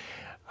heart.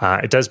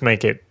 It does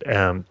make it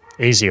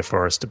easier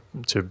for us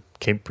to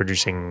keep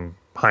producing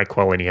high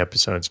quality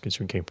episodes because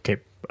we can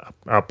keep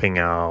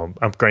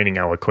upgrading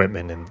our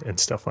equipment and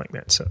stuff like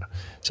that.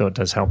 So it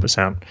does help us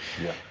out.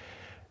 Yeah.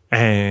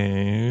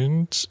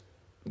 And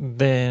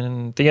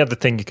then the other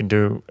thing you can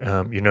do,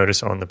 you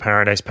notice on the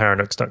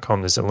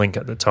paradiseparadox.com, there's a link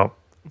at the top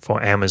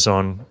for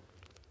Amazon.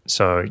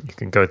 So you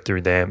can go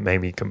through there.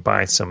 Maybe you can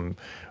buy some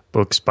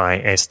books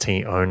by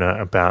ST Owner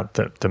about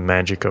the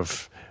magic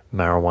of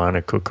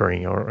marijuana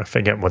cookery, or I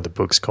forget what the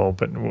book's called,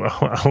 but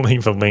I'll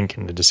leave a link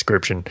in the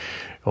description.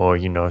 Or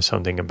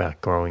something about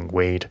growing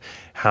weed,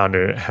 how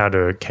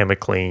to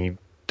chemically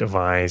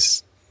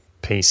devise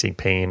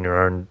PCP in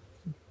your own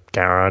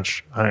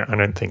garage. I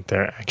don't think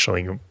they're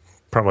actually, you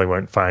probably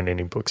won't find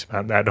any books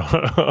about that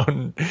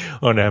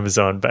on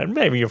Amazon, but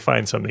maybe you'll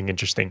find something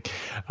interesting.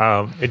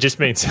 It just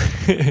means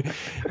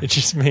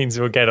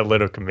we'll get a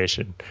little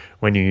commission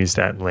when you use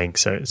that link.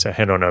 So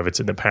head on over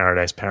to the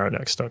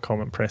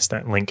paradiseparadox.com and press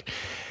that link.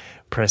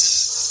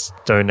 Press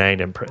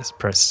donate and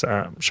press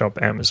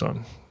shop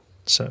Amazon.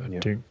 So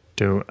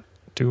do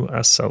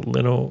us a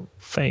little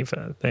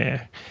favor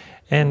there.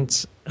 And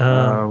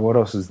what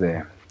else is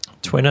there?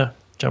 Twitter.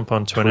 Jump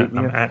on Twitter.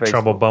 I'm at Facebook.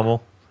 Trouble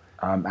Bubble.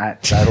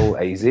 At Battle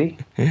AZ.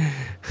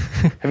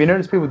 Have you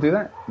noticed people do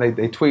that?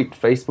 They tweet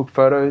Facebook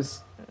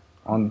photos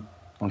on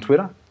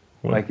Twitter.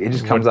 Like it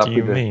just comes up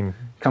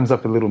comes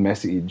up a little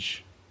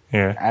message.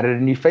 Yeah. Added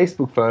a new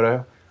Facebook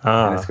photo.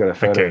 And it's got a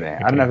photo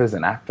there. I don't know if there's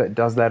an app that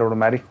does that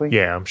automatically.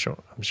 Yeah, I'm sure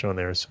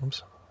there is some.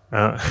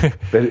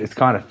 But it's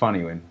kind of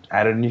funny when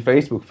added a new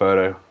Facebook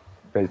photo,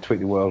 better tweet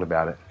the world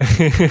about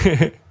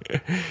it.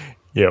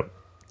 Yep.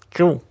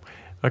 Cool.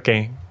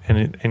 Okay.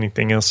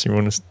 Anything else you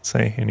want to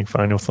say? Any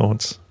final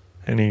thoughts?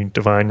 Any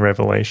divine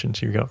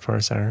revelations you got for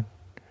us, Aaron?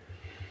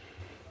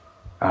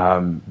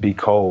 Be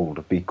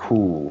cold. Be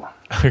cool.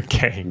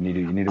 Okay. You need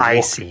to walk.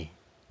 Icy.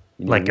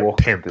 You need like to a walk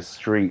pimp. the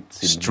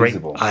streets Straight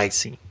invisible.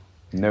 icy.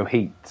 No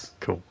heat.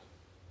 Cool.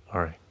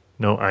 All right.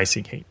 No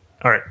icy heat.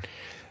 All right.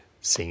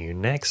 See you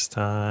next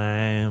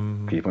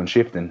time. Keep on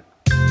shifting.